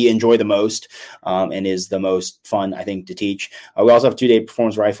that we enjoy the most, and is the most fun, I think, to teach. We also have 2-day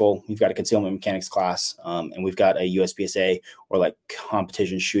performance rifle. We've got a concealment mechanics class, and we've got a USPSA or like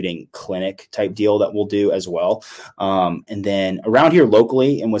competition shooting clinic type deal that we'll do as well. And then around here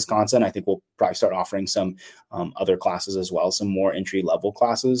locally in Wisconsin, I think we'll probably start offering some other classes as well, some more entry level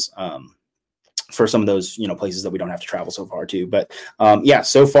classes. For some of those, places that we don't have to travel so far to. But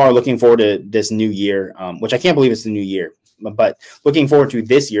so far looking forward to this new year, which I can't believe it's the new year, but looking forward to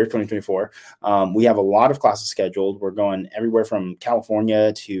this year, 2024. We have a lot of classes scheduled. We're going everywhere from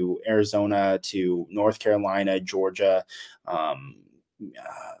California to Arizona to North Carolina, Georgia. A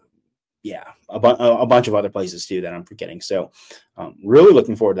bunch of other places too that I'm forgetting. So really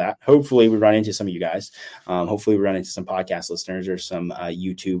looking forward to that. Hopefully we run into some of you guys. Hopefully we run into some podcast listeners or some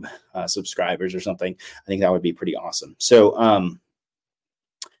YouTube subscribers or something. I think that would be pretty awesome. So I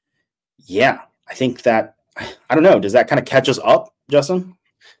think that, I don't know, does that kind of catch us up, Justin?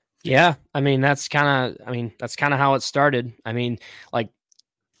 Yeah. That's kind of how it started. I think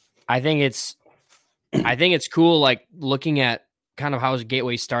it's cool. Like looking at kind of how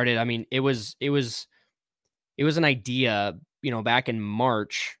Gateway started. It was an idea, back in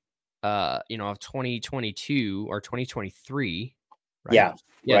March, of 2022 or 2023. Right? Yeah.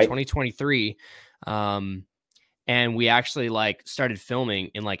 Right. 2023. And we actually like started filming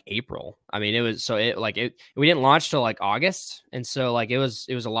in like April. We didn't launch till like August. And so like, it was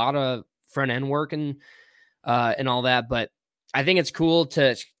a lot of front end work and all that. But I think it's cool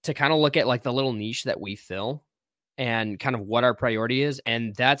to kind of look at like the little niche that we fill and kind of what our priority is.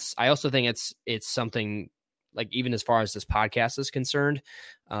 And I also think it's something like, even as far as this podcast is concerned,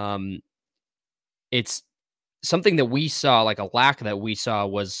 it's something that we saw, like a lack that we saw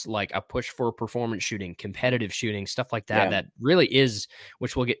was like a push for performance shooting, competitive shooting, stuff like that. That really is,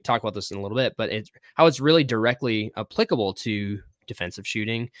 which we'll talk about this in a little bit, but how it's really directly applicable to defensive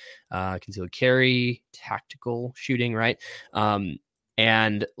shooting, concealed carry, tactical shooting. Right.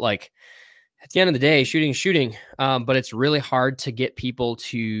 And like, at the end of the day, shooting. But it's really hard to get people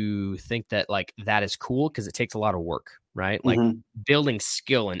to think that like that is cool, because it takes a lot of work, right? Like building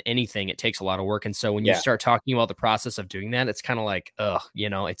skill in anything, it takes a lot of work. And so when you start talking about the process of doing that, it's kind of like,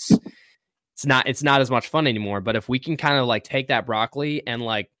 it's not as much fun anymore. But if we can kind of like take that broccoli and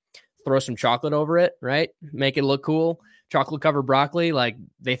like throw some chocolate over it, right? Make it look cool. Chocolate covered broccoli, like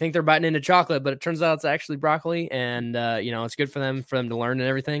they think they're biting into chocolate, but it turns out it's actually broccoli, and it's good for them to learn and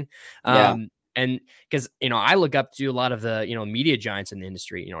everything. And because I look up to a lot of the media giants in the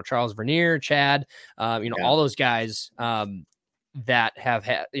industry, Charles Vernier, Chad, all those guys that have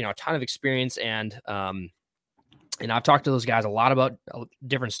had a ton of experience, and I've talked to those guys a lot about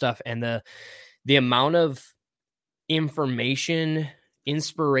different stuff, and the amount of information,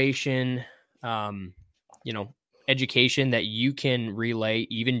 inspiration, education that you can relay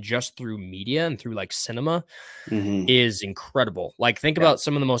even just through media and through like cinema is incredible. Like think about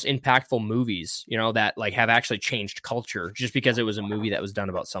some of the most impactful movies, that like have actually changed culture just because it was a movie that was done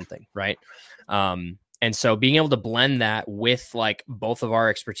about something. Right. And so being able to blend that with like both of our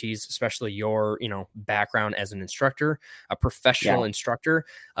expertise, especially your, background as an instructor, a professional instructor,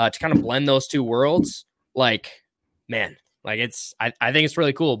 to kind of blend those two worlds, like, man, like I think it's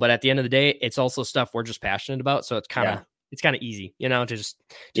really cool, but at the end of the day, it's also stuff we're just passionate about. So it's kind of easy, to just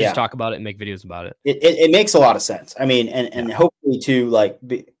talk about it and make videos about it. It makes a lot of sense. I mean, and hopefully too, like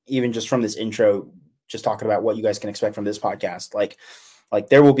even just from this intro, just talking about what you guys can expect from this podcast, like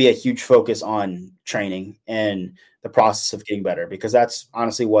there will be a huge focus on training and the process of getting better, because that's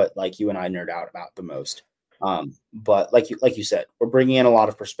honestly what like you and I nerd out about the most. But like you said, we're bringing in a lot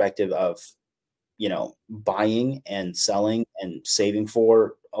of perspective of, buying and selling and saving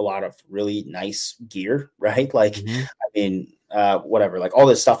for a lot of really nice gear, right? Like, I mean, whatever, like all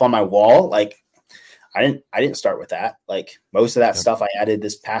this stuff on my wall, like I didn't start with that. Like most of that stuff I added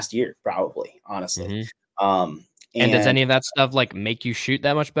this past year, probably, honestly. And does any of that stuff like make you shoot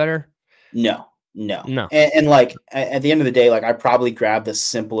that much better? No. And like at the end of the day, like I probably grab the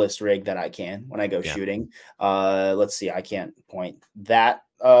simplest rig that I can when I go shooting. Let's see, I can't point that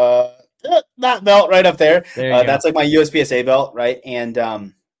that belt right up there. That's like my USPSA belt, right?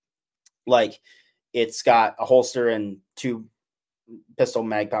 And like it's got a holster and 2 pistol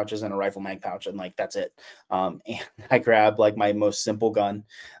mag pouches and a rifle mag pouch, and like that's it. And I grab like my most simple gun,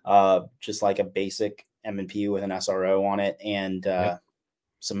 just like a basic M&P with an SRO on it, and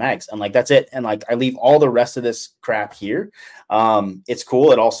some mags, and like that's it. And like I leave all the rest of this crap here. It's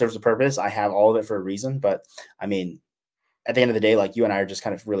cool, it all serves a purpose. I have all of it for a reason, but I mean, at the end of the day, like you and I are just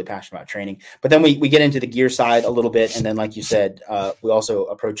kind of really passionate about training. But then we get into the gear side a little bit, and then like you said, we also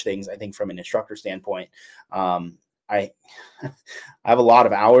approach things, I think, from an instructor standpoint. I have a lot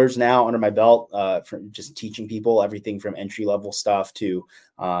of hours now under my belt from just teaching people everything from entry level stuff to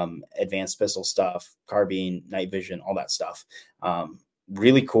advanced pistol stuff, carbine, night vision, all that stuff.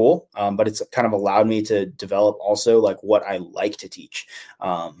 Really cool. But it's kind of allowed me to develop also like what I like to teach.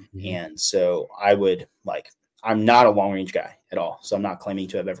 And so I'm not a long range guy at all. So I'm not claiming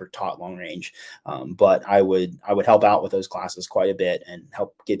to have ever taught long range. But I would help out with those classes quite a bit and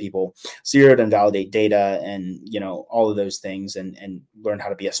help get people zeroed and validate data and, all of those things and learn how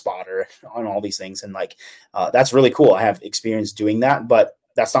to be a spotter on all these things. And like, that's really cool. I have experience doing that, but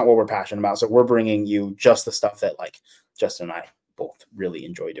that's not what we're passionate about. So we're bringing you just the stuff that like Justin and I both really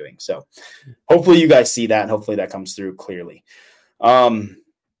enjoy doing. So hopefully you guys see that, and hopefully that comes through clearly.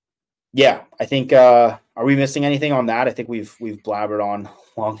 Yeah, I think, are we missing anything on that? I think we've blabbered on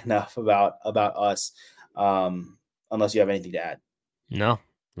long enough about us. Unless you have anything to add. No,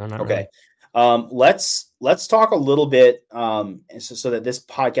 not okay. Really. Let's talk a little bit, so that this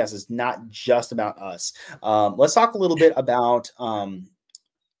podcast is not just about us. Let's talk a little bit about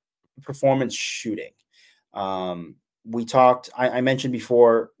performance shooting. We talked, I mentioned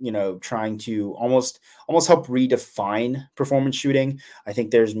before, trying to almost help redefine performance shooting. I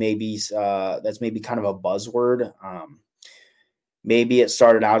think there's that's maybe kind of a buzzword. Maybe it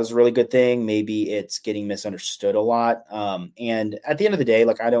started out as a really good thing. Maybe it's getting misunderstood a lot. And at the end of the day,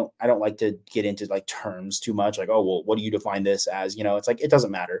 like I don't like to get into like terms too much. Like, oh, well, what do you define this as? It's like, it doesn't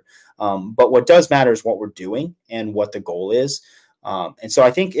matter. But what does matter is what we're doing and what the goal is. And so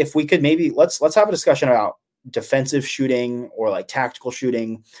I think if we could maybe let's have a discussion about defensive shooting or like tactical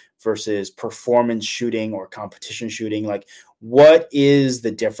shooting versus performance shooting or competition shooting. Like, what is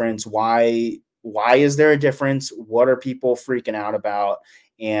the difference? Why is there a difference? What are people freaking out about?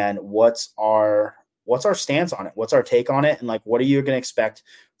 And what's our stance on it? What's our take on it? And like, what are you going to expect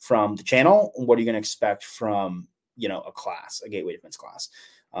from the channel? And what are you going to expect from, a class, a gateway defense class?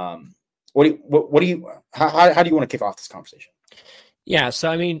 How do you want to kick off this conversation? Yeah.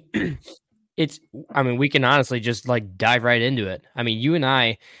 So, I mean, we can honestly just like dive right into it. I mean, you and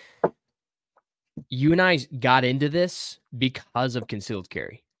I got into this because of concealed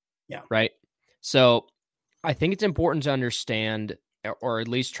carry. Yeah. Right. So I think it's important to understand, or at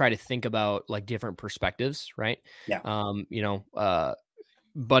least try to think about like different perspectives. Right. Yeah.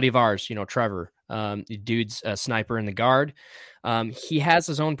 Buddy of ours, Trevor, dude's a sniper in the guard. He has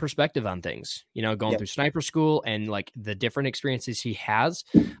his own perspective on things, going through sniper school and like the different experiences he has.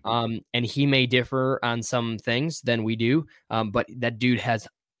 And he may differ on some things than we do. But that dude has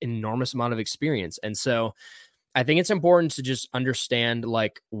an enormous amount of experience. And so I think it's important to just understand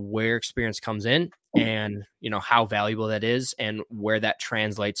like where experience comes in and, you know, how valuable that is and where that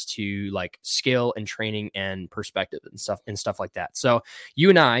translates to like skill and training and perspective and stuff like that. So you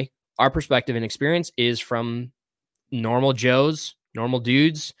and I, our perspective and experience is from normal Joes, normal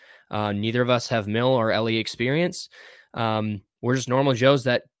dudes. Neither of us have Mill or LE experience. We're just normal Joes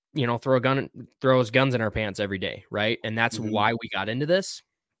that, you know, throws guns in our pants every day. Right. And that's why we got into this.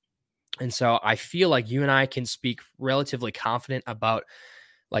 And so I feel like you and I can speak relatively confident about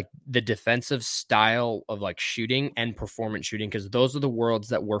like the defensive style of like shooting and performance shooting, because those are the worlds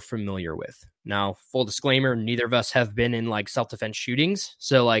that we're familiar with. Now, full disclaimer, neither of us have been in like self-defense shootings.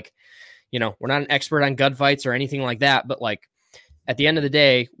 So like, you know, we're not an expert on gunfights or anything like that, but like at the end of the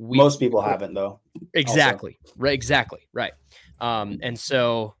day, most people haven't though. Exactly. Also. Right. Exactly. Right. And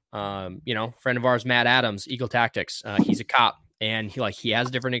so, you know, friend of ours, Matt Adams, Eagle Tactics, he's a cop. And he has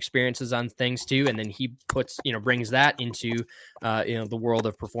different experiences on things too. And then he brings that into, you know, the world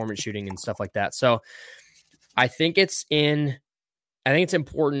of performance shooting and stuff like that. So I think it's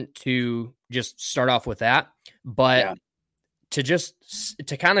important to just start off with that, but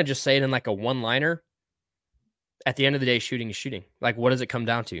to kind of just say it in like a one-liner, at the end of the day, shooting is shooting. Like, what does it come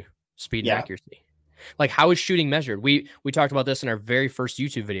down to? Speed and accuracy. Like, how is shooting measured? We talked about this in our very first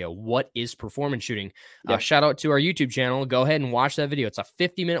YouTube video. What is performance shooting? Shout out to our YouTube channel. Go ahead and watch that video. It's a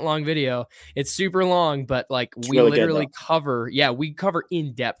 50-minute long video. It's super long, but like we really literally cover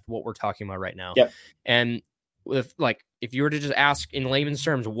in depth what we're talking about right now. Yep. And if you were to just ask in layman's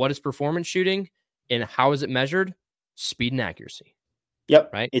terms, what is performance shooting and how is it measured? Speed and accuracy.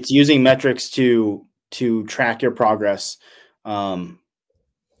 Yep. Right. It's using metrics to track your progress.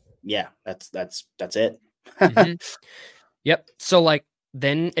 Yeah, that's it. Yep. So like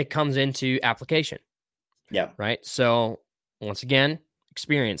then it comes into application. Yeah. Right. So once again,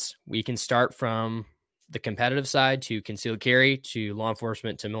 experience. We can start from the competitive side to concealed carry to law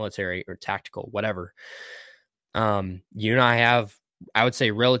enforcement to military or tactical, whatever. You and I have, I would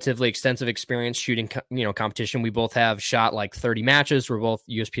say, relatively extensive experience shooting, competition. We both have shot like 30 matches. We're both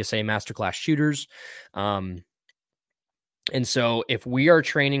USPSA masterclass shooters. And so if we are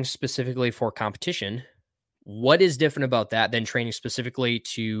training specifically for competition, what is different about that than training specifically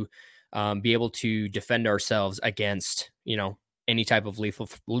to be able to defend ourselves against, you know, any type of lethal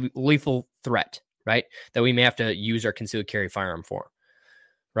threat, right? That we may have to use our concealed carry firearm for,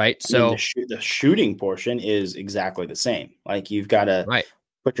 right? So the shooting portion is exactly the same. Like you've got to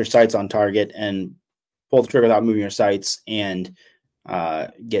put your sights on target and pull the trigger without moving your sights and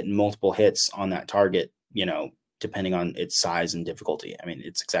get multiple hits on that target, you know, depending on its size and difficulty. I mean,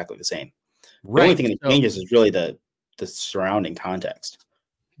 it's exactly the same. The only thing that changes is really the surrounding context.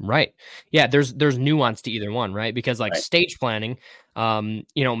 Right. Yeah. There's nuance to either one, right? Because like stage planning,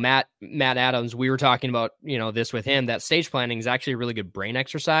 you know, Matt Adams, we were talking about, you know, this with him, that stage planning is actually a really good brain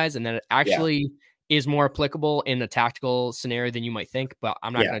exercise. And that it actually is more applicable in a tactical scenario than you might think, but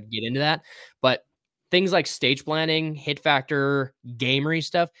I'm not going to get into that. But things like stage planning, hit factor, gamery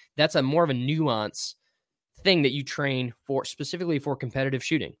stuff, that's a more of a nuance thing that you train for specifically for competitive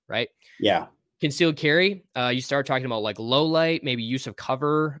shooting, right? Yeah. Concealed carry, you start talking about like low light, maybe use of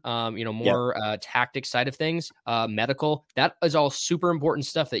cover, more tactic side of things, medical. That is all super important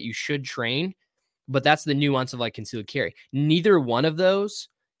stuff that you should train, but that's the nuance of like concealed carry. Neither one of those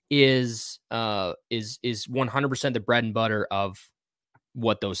is 100% the bread and butter of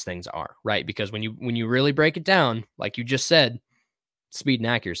what those things are, right? Because when you really break it down, like you just said, speed and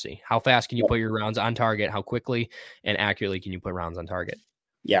accuracy. How fast can you put your rounds on target? How quickly and accurately can you put rounds on target?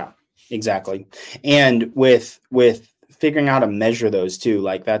 Yeah, exactly. And with figuring out how to measure those too,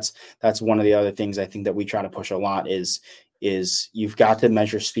 like that's one of the other things I think that we try to push a lot is you've got to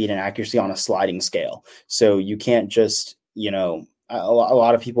measure speed and accuracy on a sliding scale. So you can't just, you know, a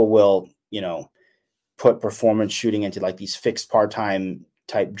lot of people will, you know, put performance shooting into like these fixed part-time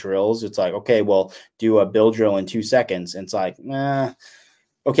type drills. It's like, okay, well, do a bill drill in 2 seconds. And it's like,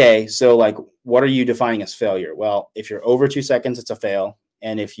 okay. So like, what are you defining as failure? Well, if you're over 2 seconds, it's a fail.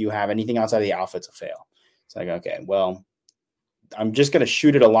 And if you have anything outside of the alpha, it's a fail. It's like, okay, well, I'm just going to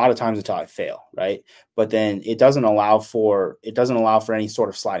shoot it a lot of times until I fail. Right. But then it doesn't allow for any sort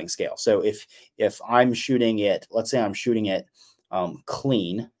of sliding scale. So if I'm shooting it, let's say I'm shooting it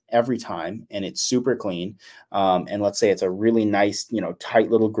clean every time and it's super clean. And let's say it's a really nice, you know, tight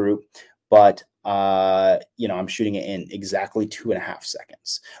little group, but you know, I'm shooting it in exactly 2.5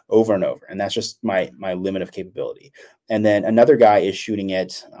 seconds over and over. And that's just my limit of capability. And then another guy is shooting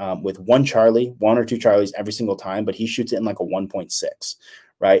it with one or two Charlies every single time, but he shoots it in like a 1.6,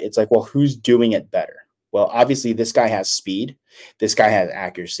 right? It's like, well, who's doing it better? well, obviously this guy has speed, this guy has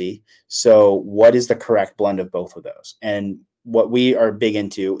accuracy. So what is the correct blend of both of those? And what we are big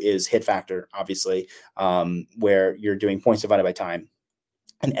into is hit factor, obviously, where you're doing points divided by time.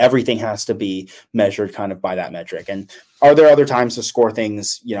 And everything has to be measured kind of by that metric. And are there other times to score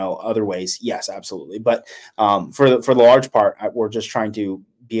things, other ways? Yes, absolutely. But for the large part, we're just trying to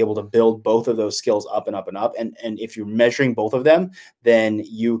be able to build both of those skills up and up and up. And if you're measuring both of them, then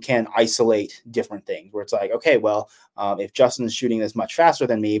you can isolate different things where it's like, okay, well, if Justin is shooting this much faster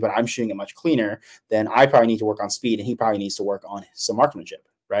than me, but I'm shooting it much cleaner, then I probably need to work on speed and he probably needs to work on some marksmanship.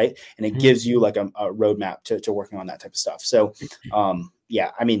 Right. And it gives you like a roadmap to working on that type of stuff. So,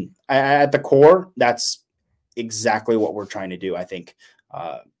 yeah, I mean, at the core, that's exactly what we're trying to do, I think,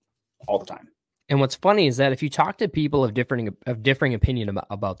 all the time. And what's funny is that if you talk to people of differing opinion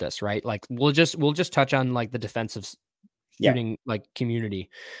about this, right? Like we'll just touch on like the defensive shooting like community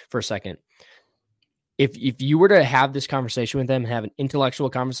for a second. If you were to have this conversation with them, have an intellectual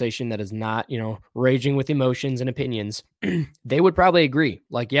conversation that is not, raging with emotions and opinions, they would probably agree.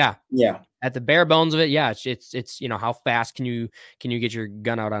 Like, yeah. At the bare bones of it, yeah, it's how fast can you get your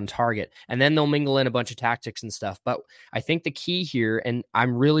gun out on target, and then they'll mingle in a bunch of tactics and stuff. But I think the key here, and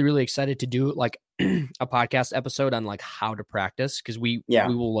I'm really really excited to do like a podcast episode on like how to practice, because we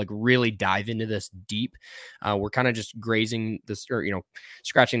will like really dive into this deep. We're kind of just grazing this or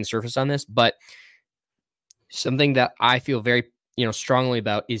scratching the surface on this, but something that I feel very strongly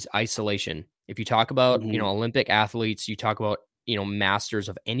about is isolation. If you talk about Olympic athletes, you talk about masters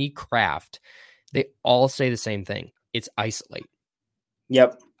of any craft, they all say the same thing. It's isolate.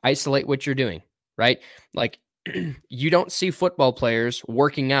 Yep. Isolate what you're doing, right? Like you don't see football players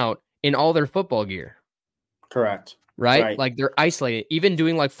working out in all their football gear. Correct. Right? Like they're isolated, even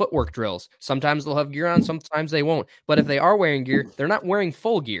doing like footwork drills. Sometimes they'll have gear on, sometimes they won't. But if they are wearing gear, they're not wearing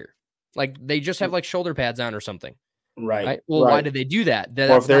full gear. Like they just have like shoulder pads on or something. Right. Well, why did they do that?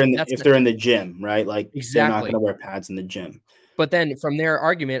 Or if they're in the gym, right? Like exactly. They're not going to wear pads in the gym. But then from their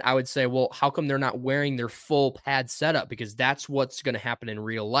argument, I would say, well, how come they're not wearing their full pad setup? Because that's what's going to happen in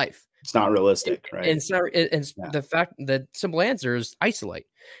real life. It's not realistic, right? And the simple answer is isolate.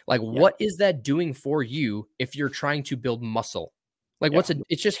 Like, what is that doing for you if you're trying to build muscle? Like,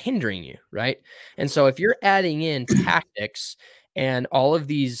 it's just hindering you, right? And so if you're adding in tactics and all of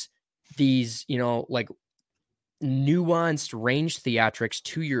these, like nuanced range theatrics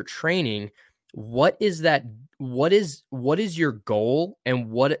to your training, what is that? What is your goal,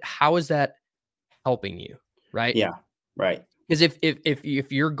 and how is that helping you? Right. Yeah. Right. Because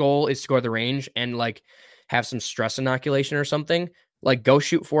if your goal is to go to the range and like have some stress inoculation or something, like go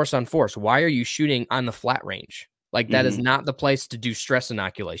shoot force on force. Why are you shooting on the flat range? Like that is not the place to do stress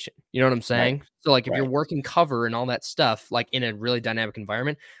inoculation. You know what I'm saying? Right. So like if you're working cover and all that stuff, like in a really dynamic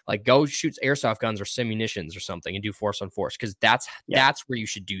environment, like go shoot airsoft guns or simunitions or something and do force on force. Cause that's where you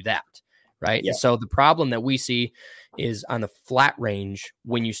should do that. Right. Yeah. So the problem that we see is on the flat range,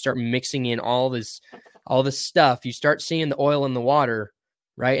 when you start mixing in all this stuff, you start seeing the oil in the water,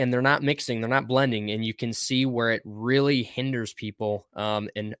 right? And they're not mixing, they're not blending, and you can see where it really hinders people.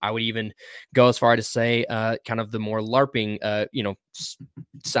 And I would even go as far to say kind of the more LARPing,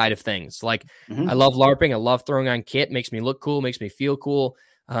 side of things. Like I love LARPing. I love throwing on kit, makes me look cool, makes me feel cool.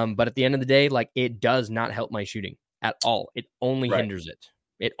 But at the end of the day, like it does not help my shooting at all. It only hinders it.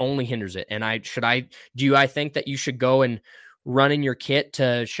 It only hinders it. And I think that you should go and run in your kit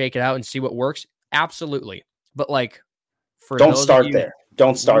to shake it out and see what works? Absolutely. But like don't start there.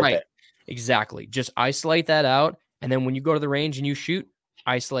 Don't start there. Exactly. Just isolate that out. And then when you go to the range and you shoot,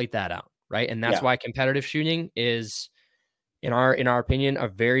 isolate that out. Right. And that's why competitive shooting is, in our opinion, a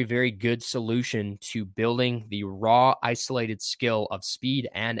very, very good solution to building the raw, isolated skill of speed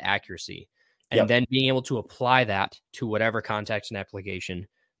and accuracy. And then being able to apply that to whatever context and application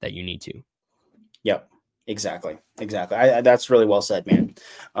that you need to. Yep, exactly. That's really well said, man.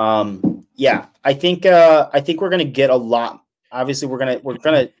 I think we're gonna get a lot. Obviously, we're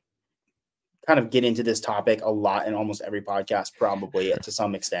gonna kind of get into this topic a lot in almost every podcast, probably to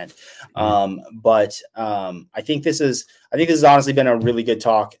some extent. But I think this has honestly been a really good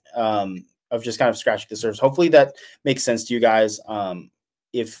talk of just kind of scratching the surface. Hopefully, that makes sense to you guys.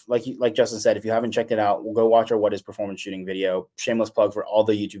 If like Justin said, if you haven't checked it out, we'll go watch our What is Performance Shooting video. Shameless plug for all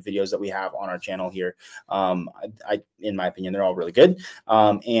the YouTube videos that we have on our channel here. In my opinion, they're all really good.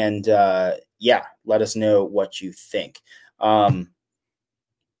 Let us know what you think. Man,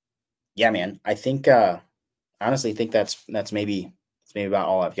 I think honestly think that's maybe It's maybe about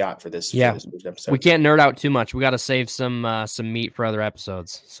all I've got for this. Yeah, for this first episode. We can't nerd out too much. We got to save some meat for other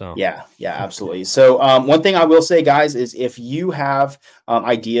episodes. So yeah, absolutely. So one thing I will say, guys, is if you have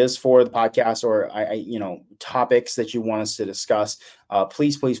ideas for the podcast or topics that you want us to discuss,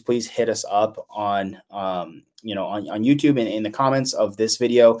 please hit us up on on YouTube and in the comments of this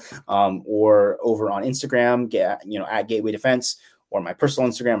video, or over on Instagram, at Gateway Defense, or my personal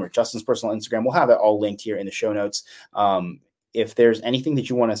Instagram or Justin's personal Instagram. We'll have it all linked here in the show notes. If there's anything that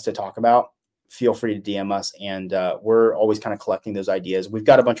you want us to talk about, feel free to DM us, and we're always kind of collecting those ideas. We've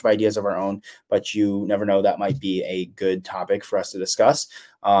got a bunch of ideas of our own, but you never know, that might be a good topic for us to discuss,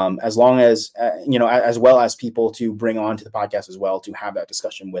 as long as, as well as people to bring on to the podcast as well to have that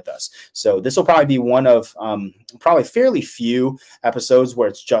discussion with us. So this will probably be one of probably fairly few episodes where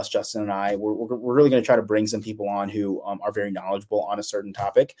it's just Justin and I. We're really going to try to bring some people on who are very knowledgeable on a certain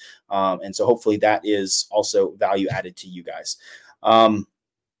topic. And so hopefully that is also value added to you guys.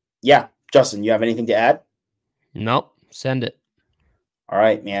 Yeah. Justin, you have anything to add? Nope. Send it. All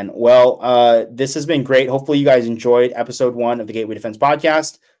right, man. Well, this has been great. Hopefully you guys enjoyed episode 1 of the Gateway Defense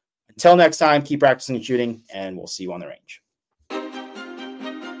podcast. Until next time, keep practicing and shooting, and we'll see you on the range.